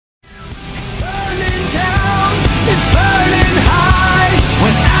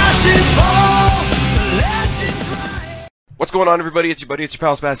What's going on, everybody? It's your buddy, it's your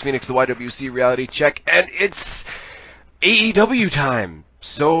pal, Spaz Phoenix, the YWC Reality Check, and it's AEW time.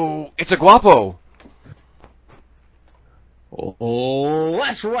 So, it's a Guapo. Oh,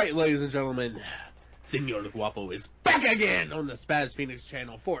 that's right, ladies and gentlemen. Senor Guapo is back again on the Spaz Phoenix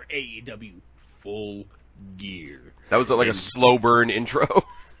channel for AEW Full Gear. That was like a slow burn intro.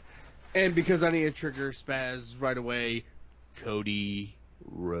 And because I need to trigger Spaz right away, Cody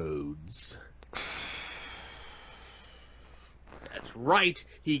Rhodes. That's right,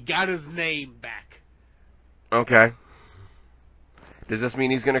 he got his name back. Okay. Does this mean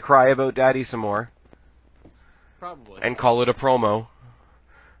he's going to cry about Daddy some more? Probably. And call it a promo?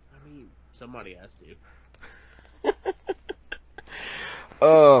 I mean, somebody has to.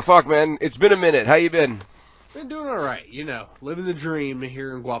 Oh, fuck, man. It's been a minute. How you been? Been doing alright, you know, living the dream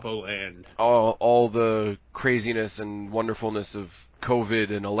here in Guapo land. All the craziness and wonderfulness of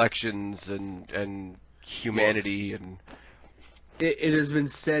COVID and elections and humanity and... It has been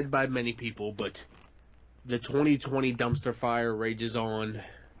said by many people, but the 2020 dumpster fire rages on.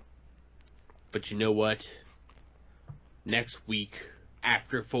 But you know what? Next week,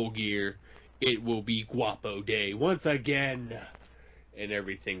 after Full Gear, it will be Guapo Day once again, and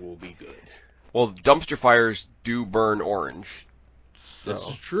everything will be good. Well, dumpster fires do burn orange. So. This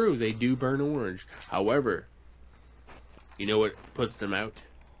is true, they do burn orange. However, you know what puts them out?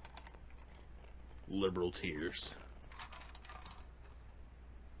 Liberal tears.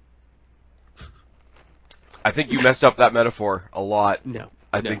 I think you messed up that metaphor a lot. No.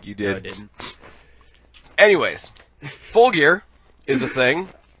 I think you did. No, I didn't. Anyways, Full Gear is a thing.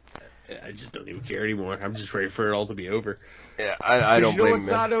 I just don't even care anymore. I'm just ready for it all to be over. Yeah, I don't blame you. It's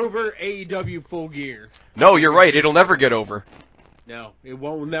not over. AEW Full Gear. No, you're right. It'll never get over. No, it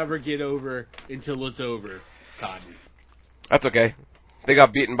won't never get over until it's over, Cotton. That's okay. They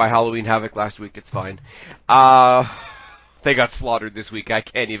got beaten by Halloween Havoc last week. It's fine. They got slaughtered this week. I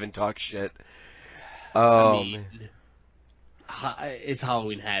can't even talk shit. I mean, it's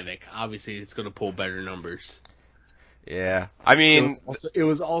Halloween Havoc. Obviously, it's going to pull better numbers. Yeah, I mean, it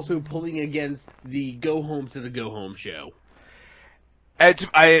was also pulling against the Go Home to the Go Home show. And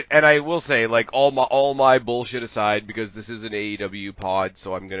I will say, like, all my bullshit aside, because this is an AEW pod,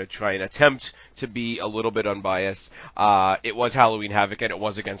 so I'm gonna try and attempt to be a little bit unbiased. It was Halloween Havoc, and it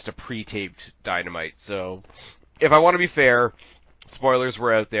was against a pre-taped Dynamite. So, if I want to be fair, spoilers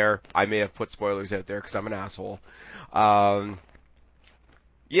were out there. I may have put spoilers out there because I'm an asshole.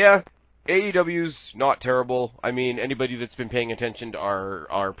 Yeah, AEW's not terrible. I mean, anybody that's been paying attention to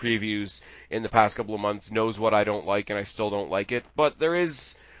our previews in the past couple of months knows what I don't like, and I still don't like it. But there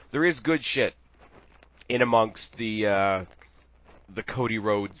is good shit in amongst the Cody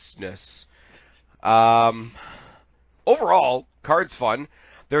Rhodes-ness. Overall, card's fun.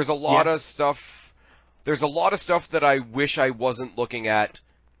 There's a lot of stuff. There's a lot of stuff that I wish I wasn't looking at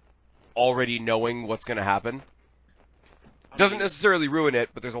already knowing what's going to happen. Doesn't necessarily ruin it,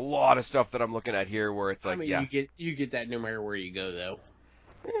 but there's a lot of stuff that I'm looking at here where it's like, you get that no matter where you go, though.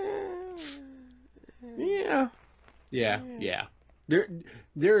 Yeah.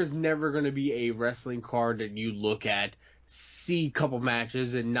 There is never going to be a wrestling card that you look at, see a couple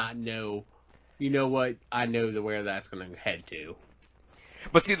matches, and not know, you know what, I know where that's going to head to.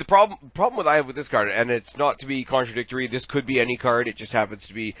 But see, the problem I have with this card, and it's not to be contradictory, this could be any card, it just happens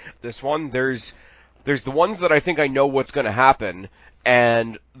to be this one. There's the ones that I think I know what's going to happen,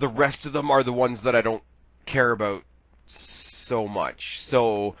 and the rest of them are the ones that I don't care about so much.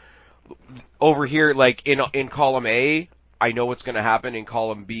 So, over here, like, in column A, I know what's going to happen. In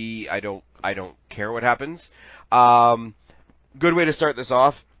column B, I don't care what happens. Good way to start this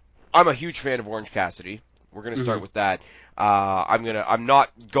off. I'm a huge fan of Orange Cassidy. We're going to start with that. I'm not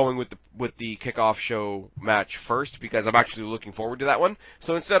going with the kickoff show match first because I'm actually looking forward to that one.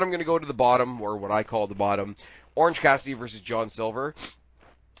 So instead I'm going to go to the bottom, or what I call the bottom. Orange Cassidy versus John Silver.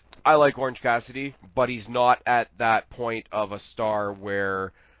 I like Orange Cassidy, but he's not at that point of a star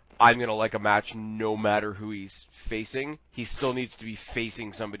where I'm going to like a match no matter who he's facing. He still needs to be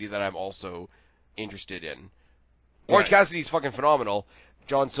facing somebody that I'm also interested in. Orange Cassidy's fucking phenomenal.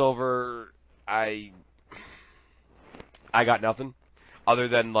 John Silver, I got nothing other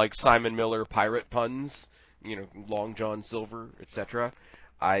than like Simon Miller pirate puns, you know, Long John Silver, etc.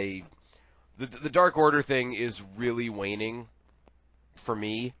 The Dark Order thing is really waning for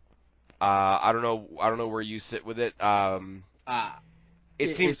me. I don't know where you sit with it.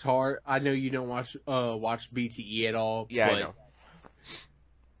 It seems it's hard. I know you don't watch BTE at all. Yeah, but I know.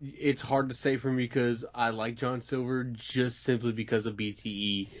 It's hard to say for me because I like John Silver just simply because of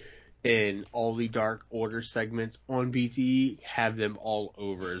BTE. And all the Dark Order segments on BTE have them all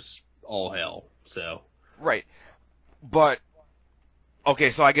over as all hell. So right. But okay,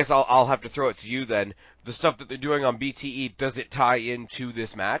 so I guess I'll have to throw it to you then. The stuff that they're doing on BTE, does it tie into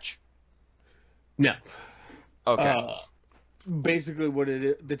this match? No. Okay. Basically, what it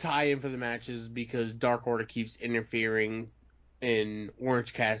is, the tie-in for the match is because Dark Order keeps interfering in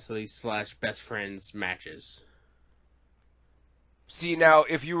Orange Cassidy / Best Friends matches. See, now,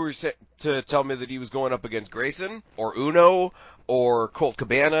 if you were to tell me that he was going up against Grayson, or Uno, or Colt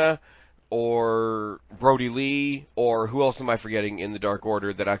Cabana, or Brody Lee, or who else am I forgetting in the Dark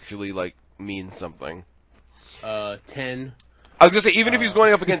Order that actually, like, means something? 10. I was gonna say, even if he was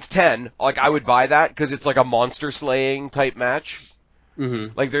going up against 10, like, I would buy that, because it's like a monster slaying type match.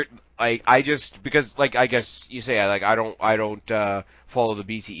 Mm-hmm. Like, I just, because, like, I guess you say, like, I don't follow the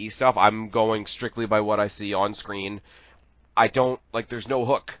BTE stuff. I'm going strictly by what I see on screen. I don't, like, there's no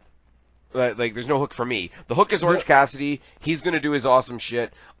hook. Like, there's no hook for me. The hook is Orange Cassidy. He's going to do his awesome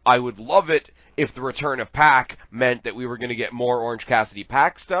shit. I would love it if the return of Pac meant that we were going to get more Orange Cassidy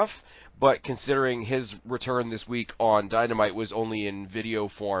Pac stuff, but considering his return this week on Dynamite was only in video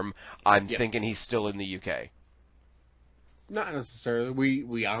form, I'm thinking he's still in the UK. Not necessarily.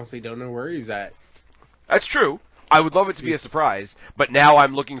 We honestly don't know where he's at. That's true. I would love it to be a surprise, but now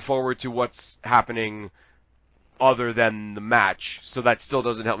I'm looking forward to what's happening other than the match, so that still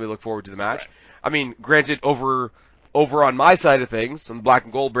doesn't help me look forward to the match. Right. I mean, granted, over on my side of things, on the Black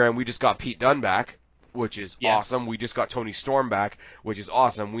and Gold brand, we just got Pete Dunne back, which is awesome. We just got Tony Storm back, which is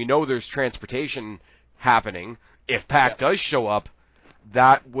awesome. We know there's transportation happening. If Pac does show up,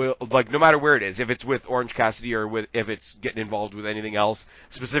 that will, like, no matter where it is, if it's with Orange Cassidy or if it's getting involved with anything else,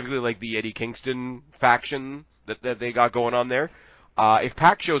 specifically like the Eddie Kingston faction that they got going on there, if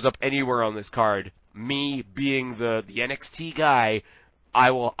Pac shows up anywhere on this card, me being the NXT guy,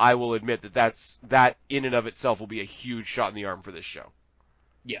 I will admit that in and of itself will be a huge shot in the arm for this show.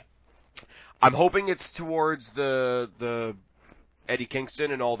 Yeah. I'm hoping it's towards the Eddie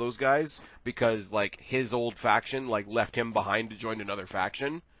Kingston and all those guys, because, like, his old faction, like, left him behind to join another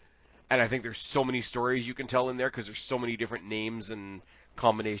faction. And I think there's so many stories you can tell in there, because there's so many different names and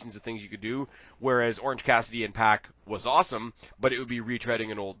combinations of things you could do. Whereas Orange Cassidy and Pac was awesome, but it would be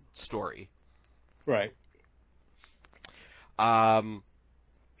retreading an old story. Right. I'm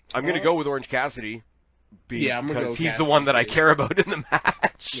going to go with Orange Cassidy because he's the one that I care about in the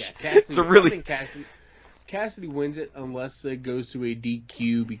match. Yeah, Cassidy. It's a really... I think Cassidy wins it unless it goes to a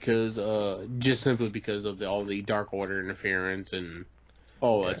DQ because just simply because of all the Dark Order interference and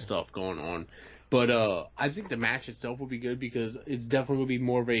all that stuff going on. But I think the match itself will be good because it's definitely going to be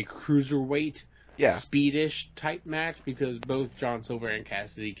more of a cruiserweight, speedish type match because both John Silver and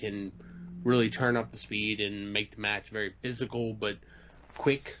Cassidy can really turn up the speed and make the match very physical but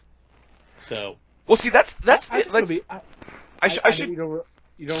quick. So, well, see, that's I it. Like, I should.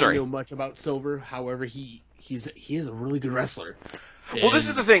 You don't really know much about Silver. However, he is a really good wrestler. Well, this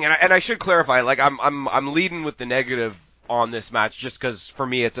is the thing, and I should clarify. Like, I'm leading with the negative on this match just because for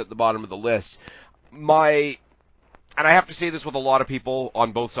me it's at the bottom of the list. And I have to say this with a lot of people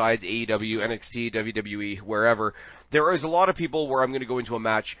on both sides, AEW, NXT, WWE, wherever. There is a lot of people where I'm going to go into a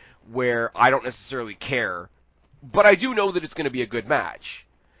match where I don't necessarily care, but I do know that it's going to be a good match,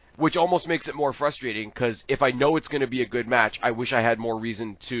 which almost makes it more frustrating because if I know it's going to be a good match, I wish I had more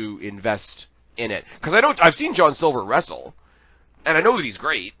reason to invest in it. Because I've seen John Silver wrestle, and I know that he's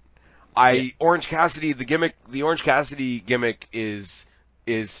great. Orange Cassidy, the Orange Cassidy gimmick is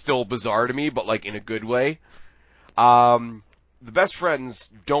still bizarre to me, but like in a good way. The Best Friends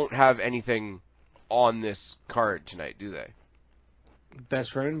don't have anything on this card tonight, do they?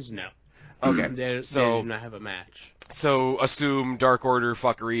 Best Friends? No. Okay. They do not have a match. So assume Dark Order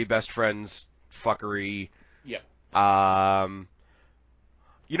fuckery, Best Friends fuckery. Yep.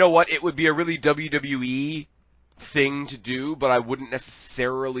 You know what? It would be a really WWE thing to do, but I wouldn't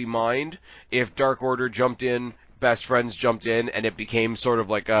necessarily mind if Dark Order jumped in, Best Friends jumped in, and it became sort of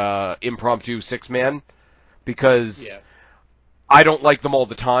like a impromptu six-man. Because I don't like them all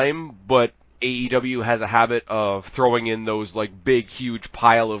the time, but AEW has a habit of throwing in those like big, huge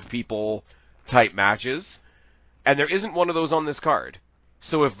pile of people type matches, and there isn't one of those on this card.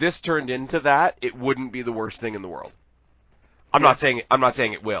 So if this turned into that, it wouldn't be the worst thing in the world. I'm not saying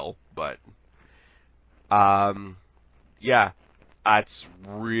it will, but that's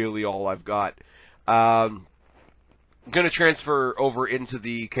really all I've got. I'm going to transfer over into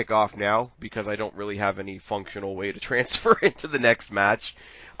the kickoff now because I don't really have any functional way to transfer into the next match.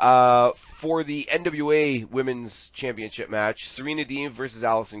 For the NWA Women's Championship match, Serena Deeb versus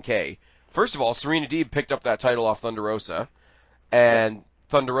Allison Kay. First of all, Serena Deeb picked up that title off Thunder Rosa, and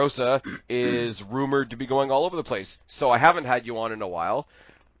Thunder Rosa is rumored to be going all over the place. So I haven't had you on in a while.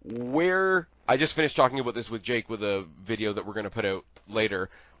 Where I just finished talking about this with Jake with a video that we're going to put out later.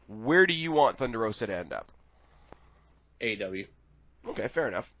 Where do you want Thunder Rosa to end up? AEW. Okay, fair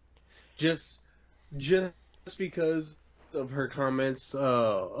enough. Just because of her comments,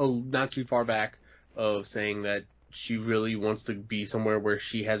 not too far back, of saying that she really wants to be somewhere where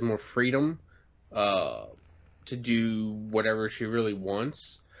she has more freedom, to do whatever she really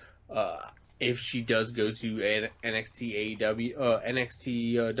wants. If she does go to NXT AEW,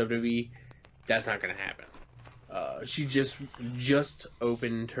 NXT WWE, that's not going to happen. She just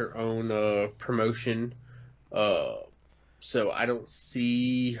opened her own promotion, so I don't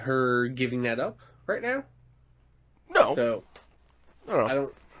see her giving that up right now. No. So No. I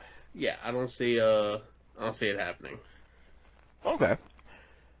don't. Yeah, I don't see it happening. Okay.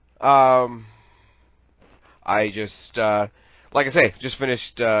 I just, like I say, just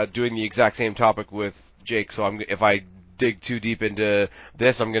finished doing the exact same topic with Jake, so if I dig too deep into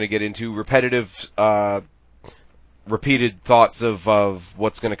this, I'm going to get into repetitive, repeated thoughts of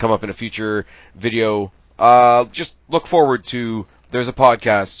what's going to come up in a future video. Just look forward to, there's a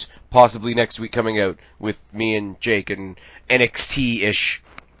podcast possibly next week coming out with me and Jake and NXT-ish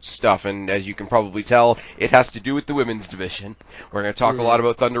stuff, and as you can probably tell, it has to do with the women's division. We're going to talk a lot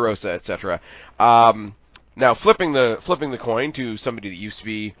about Thunder Rosa, etc. Now, flipping the coin to somebody that used to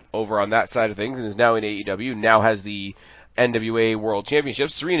be over on that side of things and is now in AEW, now has the NWA World Championship,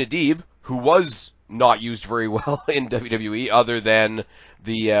 Serena Deeb, who was not used very well in WWE, other than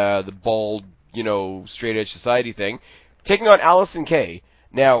the bald, straight edge society thing, taking on Allison Kay.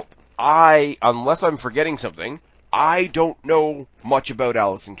 Now, unless I'm forgetting something, I don't know much about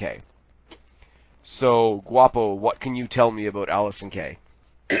Allison Kay. So, Guapo, what can you tell me about Allison Kay?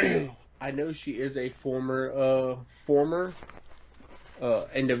 I know she is a former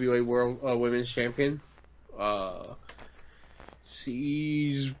NWA World Women's Champion.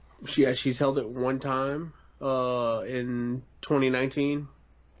 She's held it one time in 2019,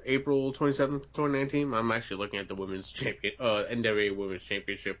 April 27th, 2019. I'm actually looking at the Women's Champion NWA Women's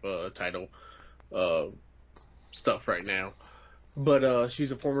Championship title stuff right now. But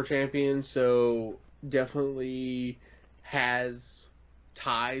she's a former champion, so definitely has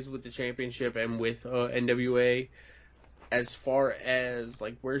ties with the championship and with NWA. As far as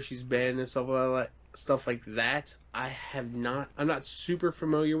like where she's been and stuff like that, I'm not super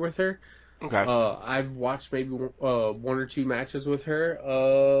familiar with her. Okay. I've watched maybe one or two matches with her.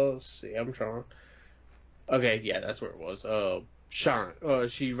 Let's see, I'm trying. Okay, yeah, that's where it was. Shine.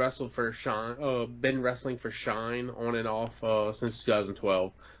 She wrestled for Shine. Been wrestling for Shine on and off since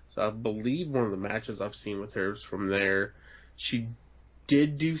 2012. So I believe one of the matches I've seen with her is from there. She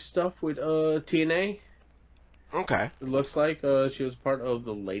did do stuff with TNA. Okay. It looks like she was part of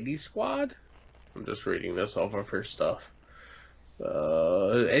the Ladies Squad. I'm just reading this off of her stuff.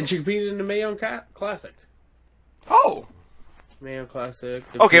 And she competed in the Mae Young Classic. Oh. Mae Young Classic.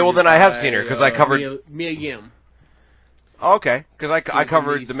 Okay, well then I have seen her because I covered Mia Yim. Okay, because I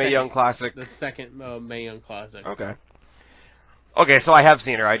covered the Mae Young Classic. The second Mae Young Classic. Okay. Okay, so I have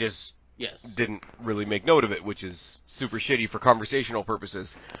seen her. I just Yes. didn't really make note of it, which is super shitty for conversational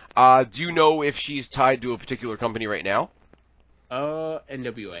purposes. Do you know if she's tied to a particular company right now?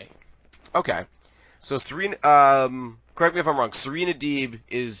 NWA. Okay. So Serena, correct me if I'm wrong, Serena Deeb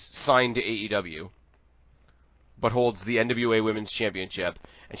is signed to AEW, but holds the NWA Women's Championship,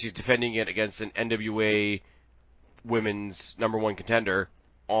 and she's defending it against an NWA Women's #1 contender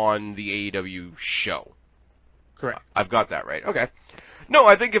on the AEW show. Correct. I've got that right. Okay. No,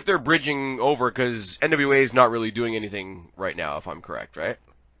 I think if they're bridging over, because NWA is not really doing anything right now, if I'm correct, right?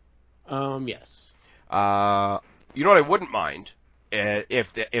 Yes. You know what I wouldn't mind?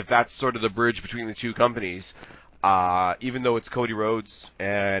 If that's sort of the bridge between the two companies, even though it's Cody Rhodes,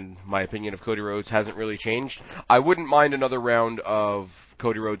 and my opinion of Cody Rhodes hasn't really changed, I wouldn't mind another round of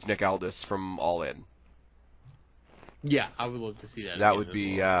Cody Rhodes, Nick Aldis from All In. Yeah, I would love to see that. That would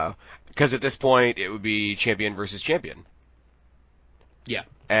be, because at this point, it would be champion versus champion. Yeah.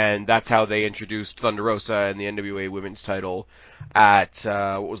 And that's how they introduced Thunder Rosa and the NWA Women's title at,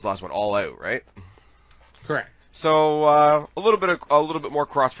 what was the last one? All Out, right? Correct. So a little bit more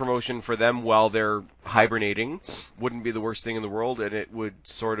cross promotion for them while they're hibernating wouldn't be the worst thing in the world, and it would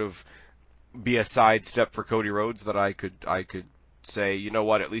sort of be a sidestep for Cody Rhodes that I could say, you know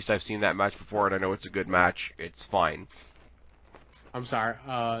what, at least I've seen that match before and I know it's a good match. It's fine. I'm sorry,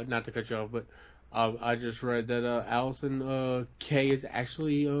 not to cut you off, but I just read that Allison Kay is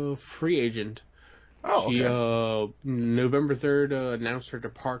actually a free agent. Oh, okay. She November 3rd announced her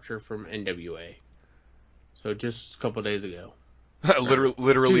departure from NWA. So just a couple of days ago.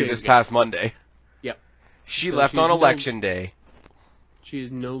 Literally this past Monday. Yep. She left on election day. She is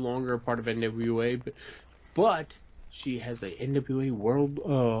no longer a part of NWA, but she has a NWA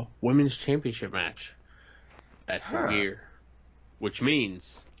World Women's Championship match at Full Gear, which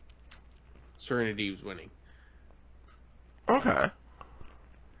means Serenity was winning. Okay.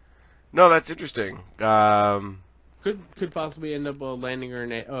 No, that's interesting. Could possibly end up landing her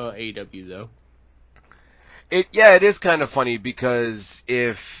in AEW though. It is kind of funny because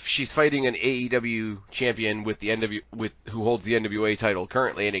if she's fighting an AEW champion with who holds the NWA title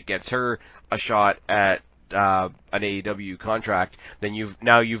currently, and it gets her a shot at an AEW contract, then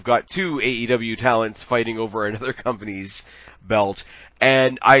you've got two AEW talents fighting over another company's belt.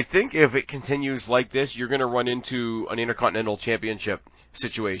 And I think if it continues like this, you're going to run into an Intercontinental Championship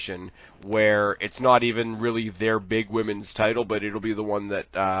situation where it's not even really their big women's title, but it'll be the one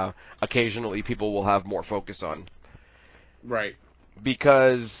that occasionally people will have more focus on. Right.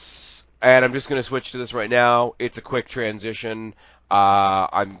 Because, and I'm just going to switch to this right now, it's a quick transition.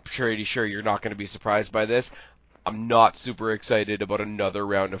 I'm pretty sure you're not going to be surprised by this. I'm not super excited about another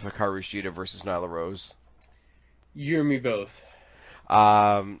round of Hikaru Shida versus Nyla Rose. You and me both.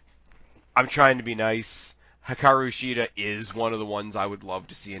 I'm trying to be nice. Hikaru Shida is one of the ones I would love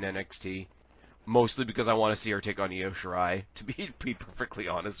to see in NXT. Mostly because I want to see her take on Io Shirai, to be perfectly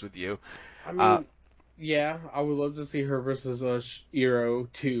honest with you. I mean, yeah, I would love to see her versus Iro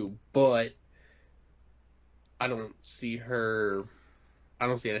too, but I don't see her. I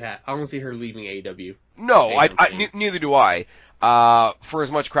don't see it. I don't see her leaving AEW. No, neither do I. For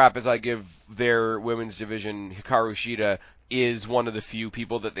as much crap as I give their women's division, Hikaru Shida is one of the few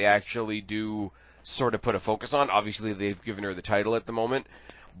people that they actually do sort of put a focus on. Obviously, they've given her the title at the moment,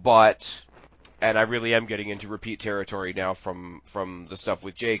 but, and I really am getting into repeat territory now from the stuff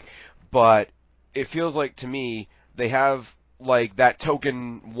with Jake, but it feels like to me they have like that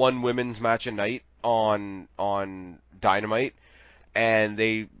token one women's match a night on Dynamite, and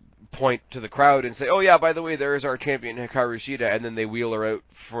they point to the crowd and say, "Oh yeah, by the way, there is our champion Hikaru Shida," and then they wheel her out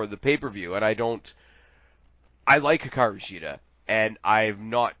for the pay-per-view. And I like Hikaru Shida, and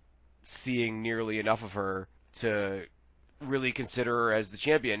I'm not seeing nearly enough of her to really consider her as the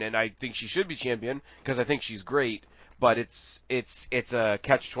champion. And I think she should be champion because I think she's great. But it's a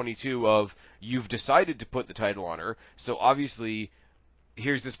catch-22 of you've decided to put the title on her, so obviously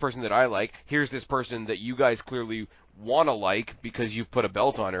here's this person that I like, here's this person that you guys clearly want to like because you've put a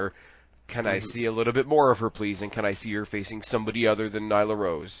belt on her. Can I see a little bit more of her, please? And can I see her facing somebody other than Nyla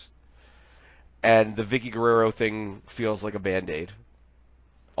Rose? And the Vicky Guerrero thing feels like a Band-Aid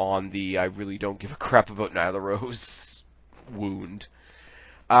on the I really don't give a crap about Nyla Rose wound.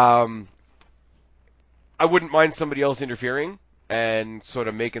 I wouldn't mind somebody else interfering and sort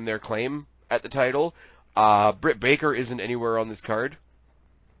of making their claim at the title. Britt Baker isn't anywhere on this card.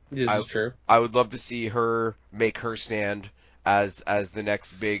 This is true. I would love to see her make her stand as the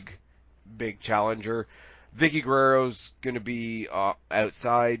next big challenger. Vicky Guerrero's going to be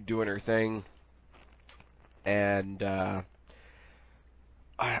outside doing her thing. And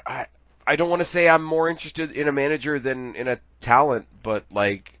I don't want to say I'm more interested in a manager than in a talent, but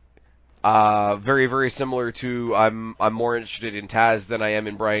like very, very similar to I'm more interested in Taz than I am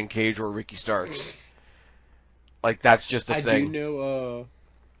in Brian Cage or Ricky Starks. Like that's just a thing. I do know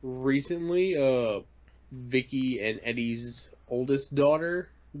recently Vicky and Eddie's oldest daughter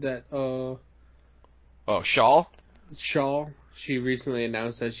that Shaw, she recently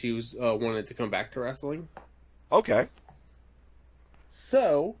announced that she was wanted to come back to wrestling. Okay.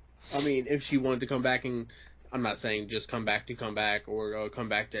 So, I mean, if she wanted to come back, and I'm not saying just come back or come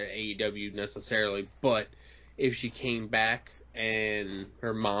back to AEW necessarily, but if she came back and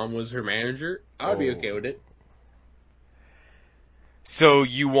her mom was her manager, I would be okay with it. So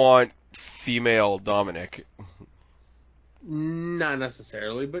you want female Dominic? Not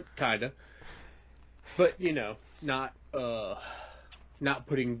necessarily, but kinda. But you know, not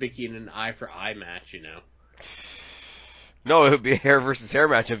putting Vicky in an eye for eye match, you know. No, it would be a hair versus hair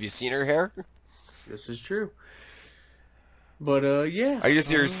match. Have you seen her hair? This is true. But yeah. I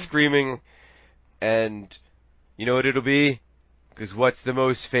just hear her screaming, and you know what it'll be? Because what's the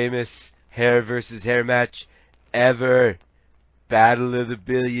most famous hair versus hair match ever? Battle of the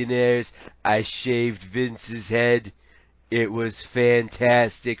Billionaires. I shaved Vince's head. It was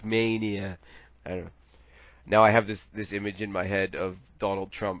fantastic mania. I don't know. Now I have this image in my head of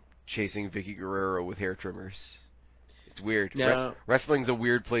Donald Trump chasing Vicky Guerrero with hair trimmers. It's weird. Now, Wrestling's a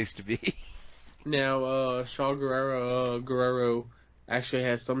weird place to be. Now, Shaw Guerrero actually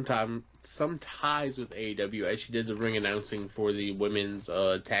has some ties with AEW, as she did the ring announcing for the women's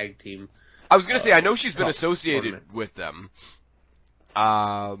tag team. I was gonna say I know she's been associated with them.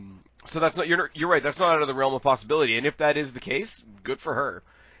 So that's not you're right. That's not out of the realm of possibility. And if that is the case, good for her.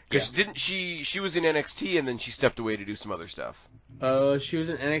 Because didn't she was in NXT and then she stepped away to do some other stuff. She was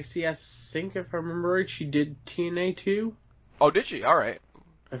in NXT. I think if I remember right, she did TNA too. Oh, did she? All right.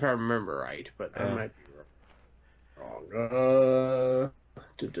 If I remember right, but I might be wrong.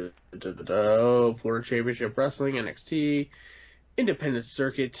 Florida Championship Wrestling, NXT, Independent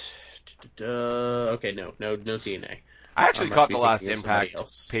Circuit. Okay, no TNA. I actually caught the last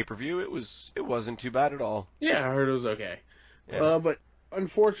Impact pay-per-view. It wasn't too bad at all. Yeah, I heard it was okay. Yeah. But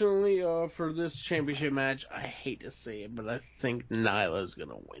unfortunately, for this championship match, I hate to say it, but I think Nyla's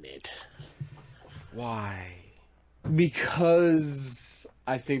gonna win it. Why? Because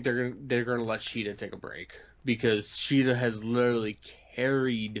I think they're gonna let Shida take a break, because Shida has literally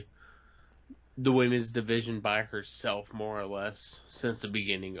carried the women's division by herself, more or less, since the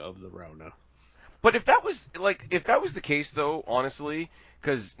beginning of the Rona. But if that was the case, though, honestly,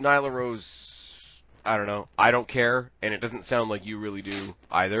 because Nyla Rose, I don't know, I don't care, and it doesn't sound like you really do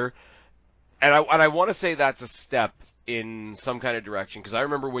either. And I want to say that's a step in some kind of direction, because I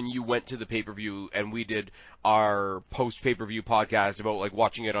remember when you went to the pay-per-view and we did our post-pay-per-view podcast about like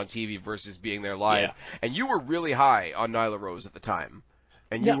watching it on TV versus being there live, and you were really high on Nyla Rose at the time,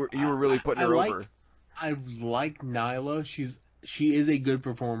 and you were really putting her over. I like Nyla. She is a good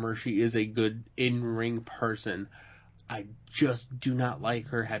performer. She is a good in-ring person. I just do not like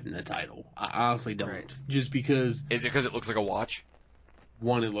her having the title. I honestly don't. Right. Just because... Is it because it looks like a watch?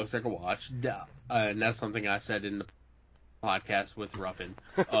 One, it looks like a watch. And that's something I said in the podcast with Ruffin.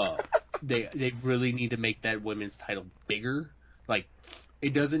 They really need to make that women's title bigger. Like,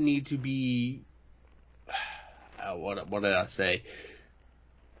 it doesn't need to be... what did I say?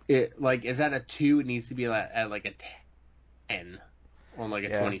 It's at a 2. It needs to be at like a 10 on like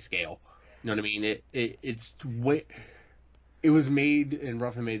a 20 scale. You know what I mean? It's way. It was made, and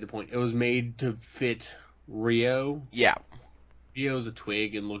Ruffin made the point. It was made to fit Rio. Yeah. Rio's a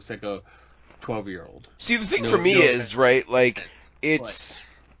twig and looks like a 12-year-old. See, the thing for me is right, like it's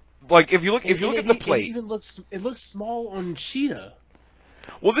like if you look at the plate, it looks small on Cheetah.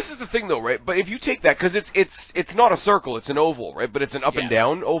 Well, this is the thing, though, right? But if you take that, because it's not a circle, it's an oval, right? But it's an up and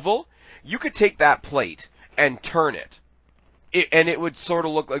down oval. You could take that plate and turn it, and it would sort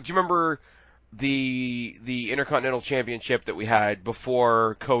of look like. Do you remember the Intercontinental Championship that we had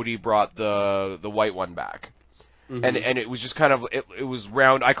before Cody brought the white one back? Mm-hmm. And it was just kind of it was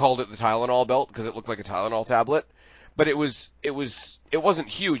round. I called it the Tylenol belt because it looked like a Tylenol tablet. But it wasn't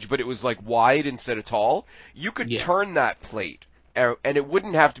huge, but it was like wide instead of tall. You could turn that plate. And it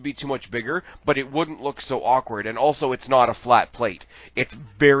wouldn't have to be too much bigger, but it wouldn't look so awkward. And also, it's not a flat plate. It's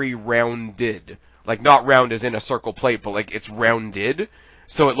very rounded. Like, not round as in a circle plate, but, like, it's rounded.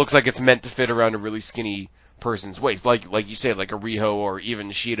 So it looks like it's meant to fit around a really skinny person's waist. Like you say, like a Riho or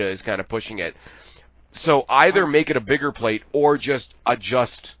even Shida is kind of pushing it. So either make it a bigger plate or just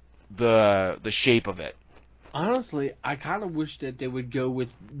adjust the shape of it. Honestly, I kind of wish that they would go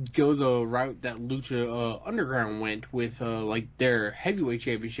the route that Lucha Underground went with like their heavyweight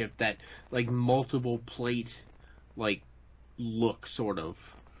championship, that like multiple plate like look sort of.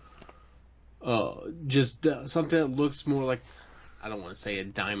 Just something that looks more like, I don't want to say a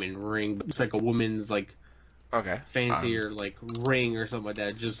diamond ring, but it's like a woman's like fancier like ring or something like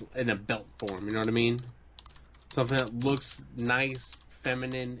that, just in a belt form. You know what I mean? Something that looks nice,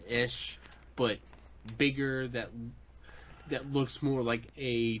 feminine-ish, but bigger, that looks more like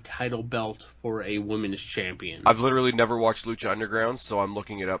a title belt for a women's champion. I've literally never watched Lucha Underground, so I'm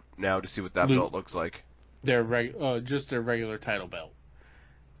looking it up now to see what that belt looks like. Just their regular title belt.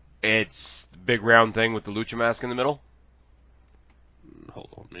 It's the big round thing with the Lucha mask in the middle? Hold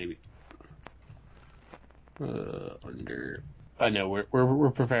on, maybe. I know,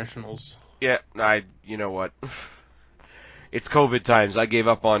 we're professionals. Yeah, you know what? It's COVID times. I gave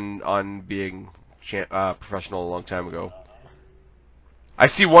up on being professional a long time ago. I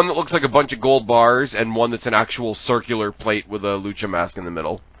see one that looks like a bunch of gold bars and one that's an actual circular plate with a Lucha mask in the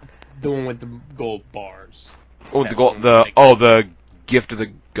middle. The one with the gold bars. Oh, the Gift of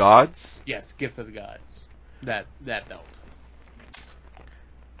the Gods? Yes, Gift of the Gods. That belt.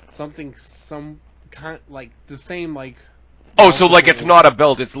 Some kind, like the same, like. Oh, so like it's not a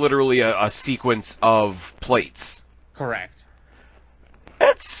belt; it's literally a sequence of plates. Correct.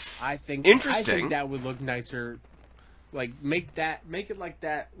 That's interesting. I think that would look nicer. Like make it like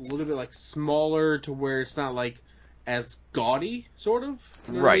that, a little bit like smaller to where it's not like as gaudy, sort of.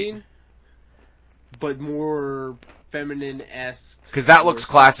 You know what I mean? But more feminine-esque. Because that looks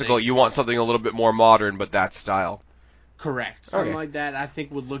classical. You want something a little bit more modern, but that style. Correct. Something Okay. like that I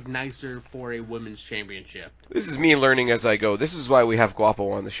think would look nicer for a women's championship. This is me learning as I go. This is why we have Guapo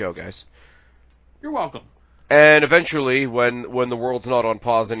on the show, guys. You're welcome. And eventually, when the world's not on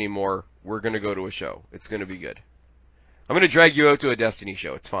pause anymore, we're going to go to a show. It's going to be good. I'm going to drag you out to a Destiny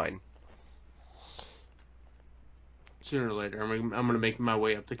show. It's fine. Sooner or later, I'm going to make my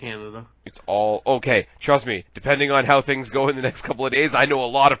way up to Canada. It's all okay. Trust me, depending on how things go in the next couple of days, I know a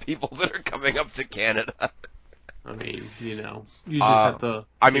lot of people that are coming up to Canada. I mean, you just have to...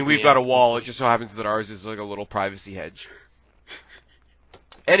 I mean, we've got a wall. It just so happens that ours is like a little privacy hedge.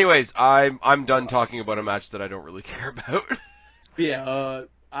 Anyways, I'm done talking about a match that I don't really care about. Yeah,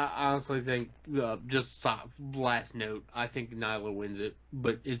 I honestly think, last note, I think Nyla wins it,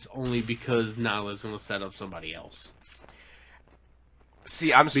 but it's only because Nyla's going to set up somebody else.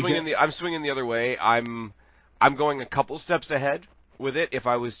 See, I'm swinging the other way. I'm going a couple steps ahead with it. If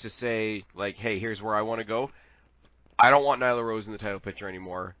I was to say, like, hey, here's where I want to go, I don't want Nyla Rose in the title picture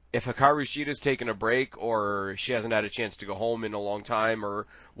anymore. If Hikaru Shida's taken a break, or she hasn't had a chance to go home in a long time, or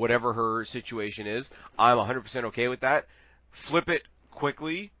whatever her situation is, I'm 100% okay with that. Flip it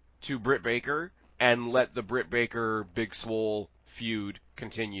quickly to Britt Baker, and let the Britt Baker Big Swole feud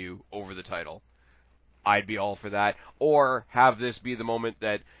continue over the title. I'd be all for that. Or have this be the moment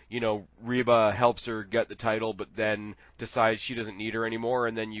that, Reba helps her get the title, but then decides she doesn't need her anymore,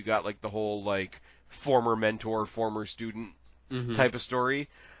 and then you got, like, the whole, like, former mentor, former student type of story.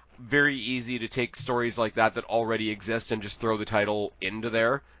 Very easy to take stories like that already exist and just throw the title into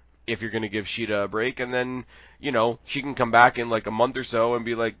there if you're going to give Shida a break. And then, she can come back in like a month or so and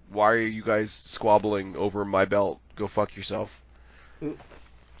be like, why are you guys squabbling over my belt? Go fuck yourself.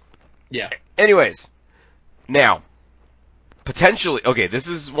 Yeah. Anyways, now, potentially, okay, this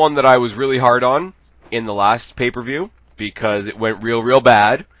is one that I was really hard on in the last pay-per-view because it went real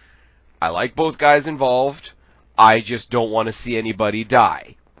bad. I like both guys involved. I just don't want to see anybody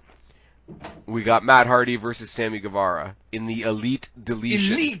die. We got Matt Hardy versus Sammy Guevara in the Elite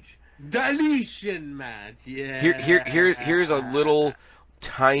Deletion. Elite Deletion match, yeah. Here's a little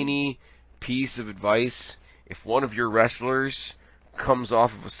tiny piece of advice. If one of your wrestlers comes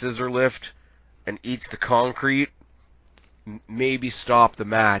off of a scissor lift and eats the concrete, maybe stop the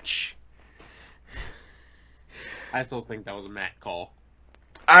match. I still think that was a Matt call.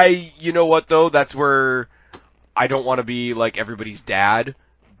 You know what though? That's where I don't want to be like everybody's dad,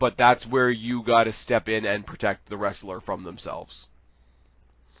 but that's where you got to step in and protect the wrestler from themselves.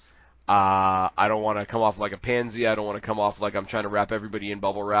 I don't want to come off like a pansy. I don't want to come off like I'm trying to wrap everybody in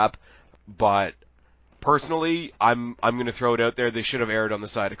bubble wrap. But personally, I'm going to throw it out there. They should have erred on the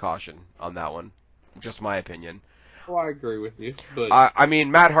side of caution on that one. Just my opinion. Well, I agree with you. But I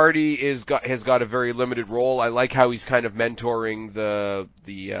mean, Matt Hardy has got a very limited role. I like how he's kind of mentoring the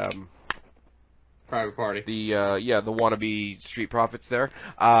Private Party. The wannabe Street Profits there.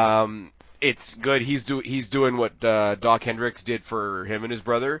 It's good. He's doing what Doc Hendricks did for him and his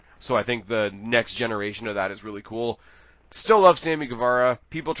brother. So I think the next generation of that is really cool. Still love Sammy Guevara.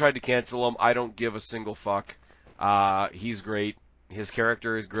 People tried to cancel him. I don't give a single fuck. He's great. His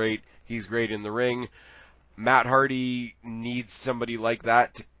character is great. He's great in the ring. Matt Hardy needs somebody like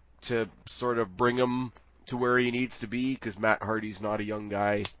that to sort of bring him to where he needs to be, because Matt Hardy's not a young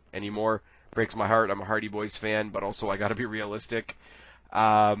guy anymore. Breaks my heart. I'm a Hardy Boys fan, but also I got to be realistic.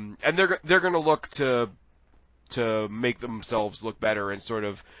 And they're going to look to make themselves look better and sort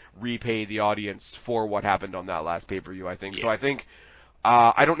of repay the audience for what happened on that last pay-per-view, I think. Yeah. So I think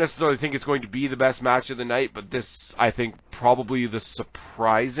I don't necessarily think it's going to be the best match of the night, but this, I think, probably the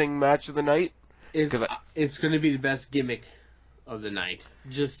surprising match of the night. It's going to be the best gimmick of the night,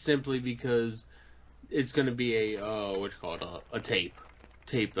 just simply because it's going to be a tape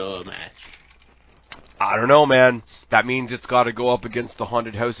match. I don't know, man. That means it's got to go up against the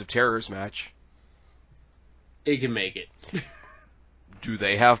Haunted House of Terrors match. It can make it. Do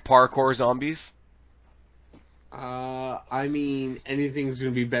they have parkour zombies? I mean, anything's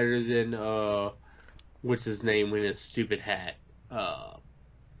going to be better than what's his name with his stupid hat.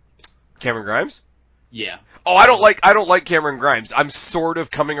 Cameron Grimes? Yeah. Oh, I don't like Cameron Grimes. I'm sort of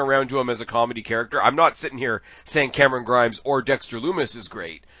coming around to him as a comedy character. I'm not sitting here saying Cameron Grimes or Dexter Lumis is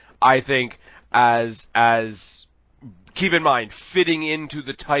great. I think as keep in mind, fitting into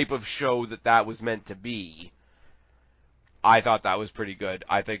the type of show that was meant to be, I thought that was pretty good.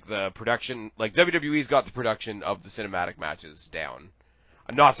 I think the production, like WWE's got the production of the cinematic matches down.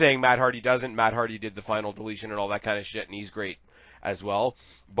 I'm not saying Matt Hardy doesn't. Matt Hardy did the final deletion and all that kind of shit, and he's great as well.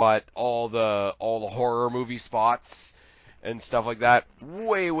 But all the horror movie spots and stuff like that.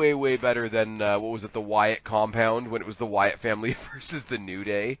 Way, way, way better than, what was it, the Wyatt compound, when it was the Wyatt family versus the New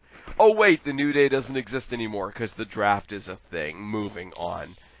Day. Oh, wait, the New Day doesn't exist anymore, because the draft is a thing. Moving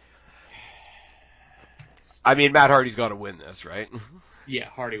on. I mean, Matt Hardy's got to win this, right? Yeah,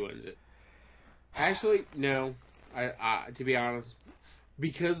 Hardy wins it. Actually, no. To be honest,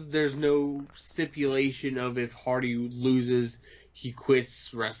 because there's no stipulation of if Hardy loses, he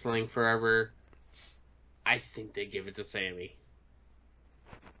quits wrestling forever, I think they give it to Sammy.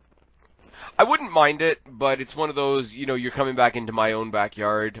 I wouldn't mind it, but it's one of those, you're coming back into my own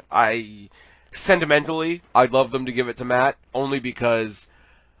backyard. Sentimentally, I'd love them to give it to Matt, only because,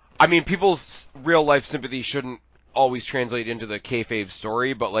 people's real-life sympathy shouldn't always translate into the kayfabe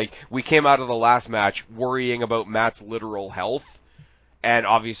story, but, we came out of the last match worrying about Matt's literal health, and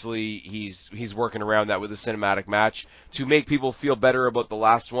obviously he's working around that with a cinematic match. To make people feel better about the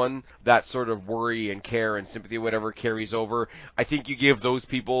last one, that sort of worry and care and sympathy, whatever, carries over. I think you give those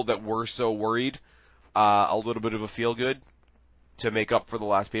people that were so worried a little bit of a feel-good to make up for the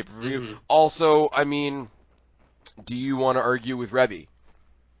last pay-per-view. Mm-hmm. Also, do you want to argue with Rebby?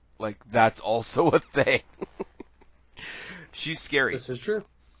 That's also a thing. She's scary. This is true.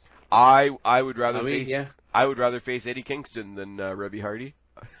 I would rather I would rather face Eddie Kingston than Rebby Hardy.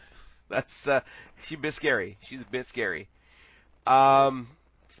 She's a bit scary. She's a bit scary.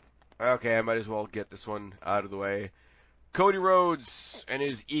 Okay, I might as well get this one out of the way. Cody Rhodes and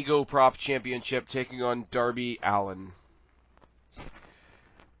his Ego Prop Championship taking on Darby Allin.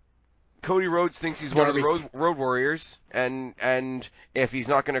 Cody Rhodes thinks he's one of the Road Warriors, and if he's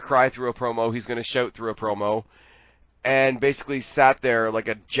not going to cry through a promo, he's going to shout through a promo. And basically sat there like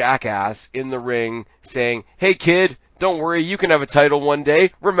a jackass in the ring saying, "Hey kid, don't worry, you can have a title one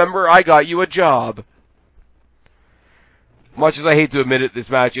day. Remember, I got you a job." Much as I hate to admit it, this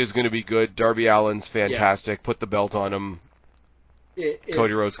match is going to be good. Darby Allin's fantastic. Yeah. Put the belt on him.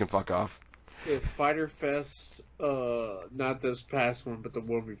 Cody Rhodes can fuck off. If Fyter Fest, not this past one, but the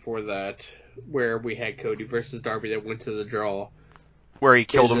one before that, where we had Cody versus Darby that went to the draw. Where he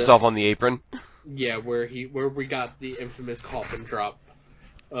killed himself on the apron? Yeah, where we got the infamous coffin drop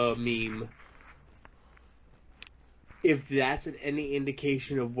meme. If that's any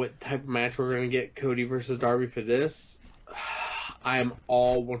indication of what type of match we're going to get Cody versus Darby for this, I am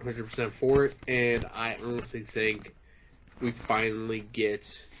all 100% for it, and I honestly think we finally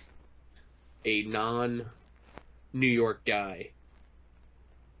get a non-New York guy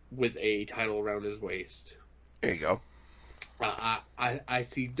with a title around his waist. There you go. I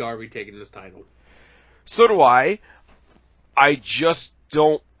see Darby taking this title. So do I. I just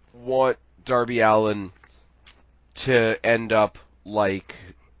don't want Darby Allin to end up like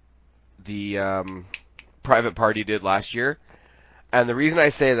the Private Party did last year. And the reason I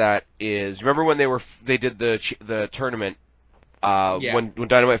say that is, remember when they did the tournament when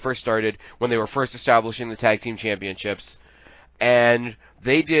Dynamite first started, when they were first establishing the tag team championships, and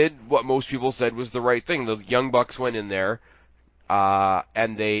they did what most people said was the right thing. The Young Bucks went in there.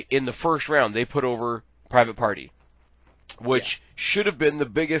 And in the first round, they put over Private Party, which should have been the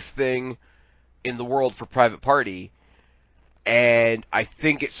biggest thing in the world for Private Party, and I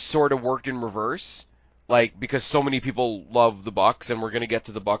think it sort of worked in reverse, because so many people love the Bucks, and we're going to get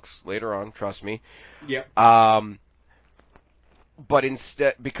to the Bucks later on, trust me. Yeah. But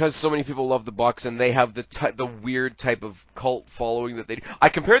instead, because so many people love the Bucks, and they have the weird type of cult following that they do, I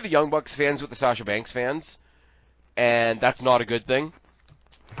compare the Young Bucks fans with the Sasha Banks fans. And that's not a good thing.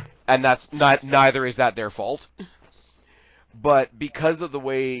 And neither is that their fault. But because of the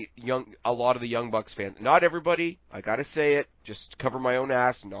way a lot of the Young Bucks fans, not everybody, I gotta say it, just cover my own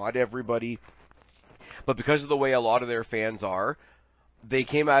ass, not everybody, but because of the way a lot of their fans are, they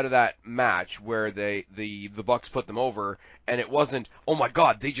came out of that match where the Bucks put them over, and it wasn't, oh my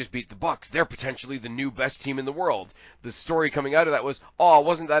god, they just beat the Bucks, they're potentially the new best team in the world. The story coming out of that was, oh,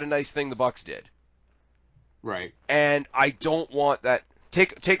 wasn't that a nice thing the Bucks did? Right. And I don't want that.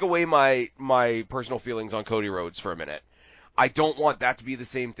 Take away my personal feelings on Cody Rhodes for a minute. I don't want that to be the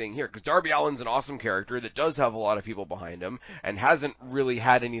same thing here, because Darby Allin's an awesome character that does have a lot of people behind him and hasn't really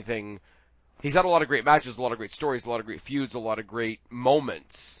had anything. He's had a lot of great matches, a lot of great stories, a lot of great feuds, a lot of great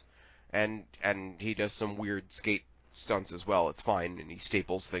moments, and he does some weird skate stunts as well. It's fine, and he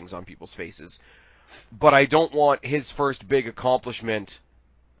staples things on people's faces. But I don't want his first big accomplishment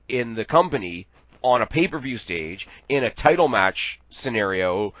in the company on a pay-per-view stage, in a title match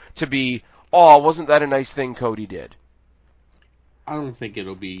scenario, to be, oh, wasn't that a nice thing Cody did? I don't think it's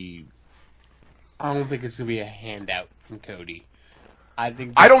going to be a handout from Cody. I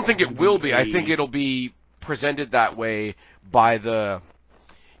don't think it will be. I think it'll be presented that way by the,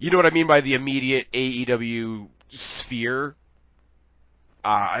 you know what I mean, by the immediate AEW sphere.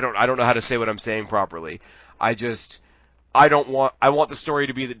 I don't know how to say what I'm saying properly. I want the story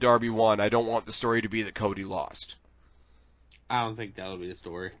to be that Darby won. I don't want the story to be that Cody lost. I don't think that'll be the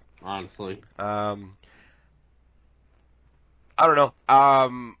story, honestly. I don't know.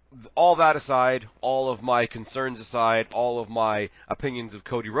 All that aside, all of my concerns aside, all of my opinions of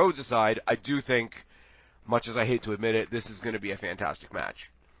Cody Rhodes aside, I do think, much as I hate to admit it, this is going to be a fantastic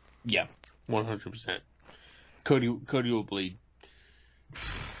match. Yeah, 100%. Cody will bleed.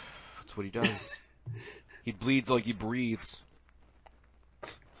 That's what he does. He bleeds like he breathes.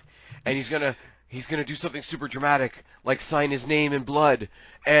 And he's gonna do something super dramatic, like sign his name in blood.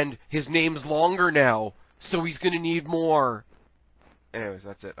 And his name's longer now, so he's gonna need more. Anyways,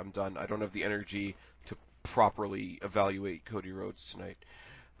 that's it. I'm done. I don't have the energy to properly evaluate Cody Rhodes tonight.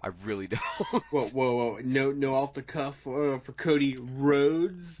 I really don't. Whoa. No off the cuff for Cody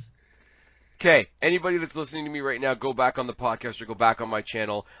Rhodes. Okay, anybody that's listening to me right now, go back on the podcast or go back on my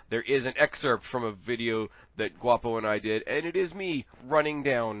channel. There is an excerpt from a video that Guapo and I did, and it is me running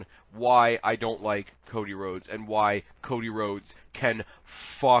down why I don't like Cody Rhodes and why Cody Rhodes can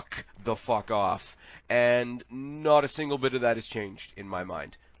fuck the fuck off. And not a single bit of that has changed in my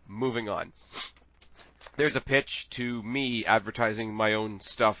mind. Moving on. There's a pitch to me advertising my own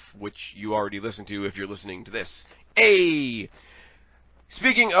stuff, which you already listened to if you're listening to this. Hey!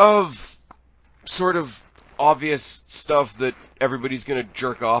 Speaking of sort of obvious stuff that everybody's going to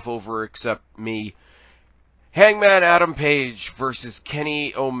jerk off over except me, Hangman Adam Page versus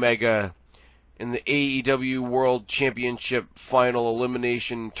Kenny Omega in the AEW World Championship Final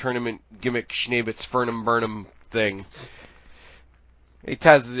Elimination Tournament Gimmick Schnabitz Fernum Burnham thing. Hey,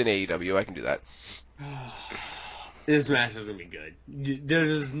 Taz is in AEW, I can do that. This match is going to be good.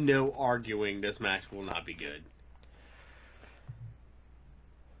 There's no arguing this match will not be good.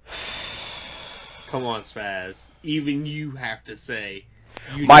 Come on, Spaz. Even you have to say.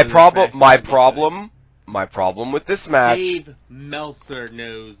 My problem with this match. Dave Meltzer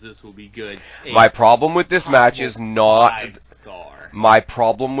knows this will be good. My problem with this match is not. 5-star. My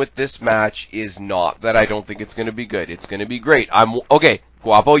problem with this match is not that I don't think it's going to be good. It's going to be great. Okay,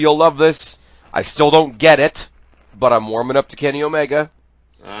 Guapo, you'll love this. I still don't get it, but I'm warming up to Kenny Omega.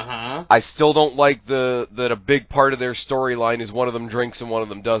 Uh-huh. I still don't like that a big part of their storyline is one of them drinks and one of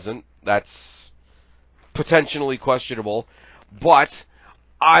them doesn't. That's potentially questionable, but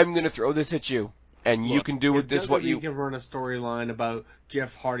I'm going to throw this at you, and you can do with this what you can run a storyline about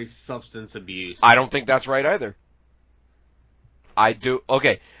Jeff Hardy's substance abuse. I don't think that's right either. I do.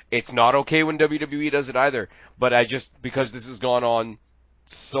 Okay, it's not okay when WWE does it either, but because this has gone on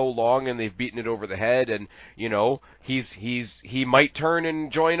so long and they've beaten it over the head, and you know, he might turn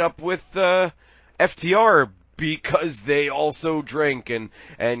and join up with FTR because they also drink, and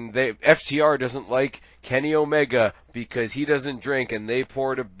FTR doesn't like Kenny Omega because he doesn't drink, and they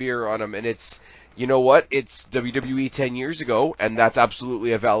poured a beer on him, and it's, you know what, it's WWE 10 years ago, and that's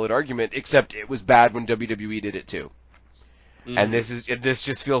absolutely a valid argument, except it was bad when WWE did it too. Mm-hmm. And this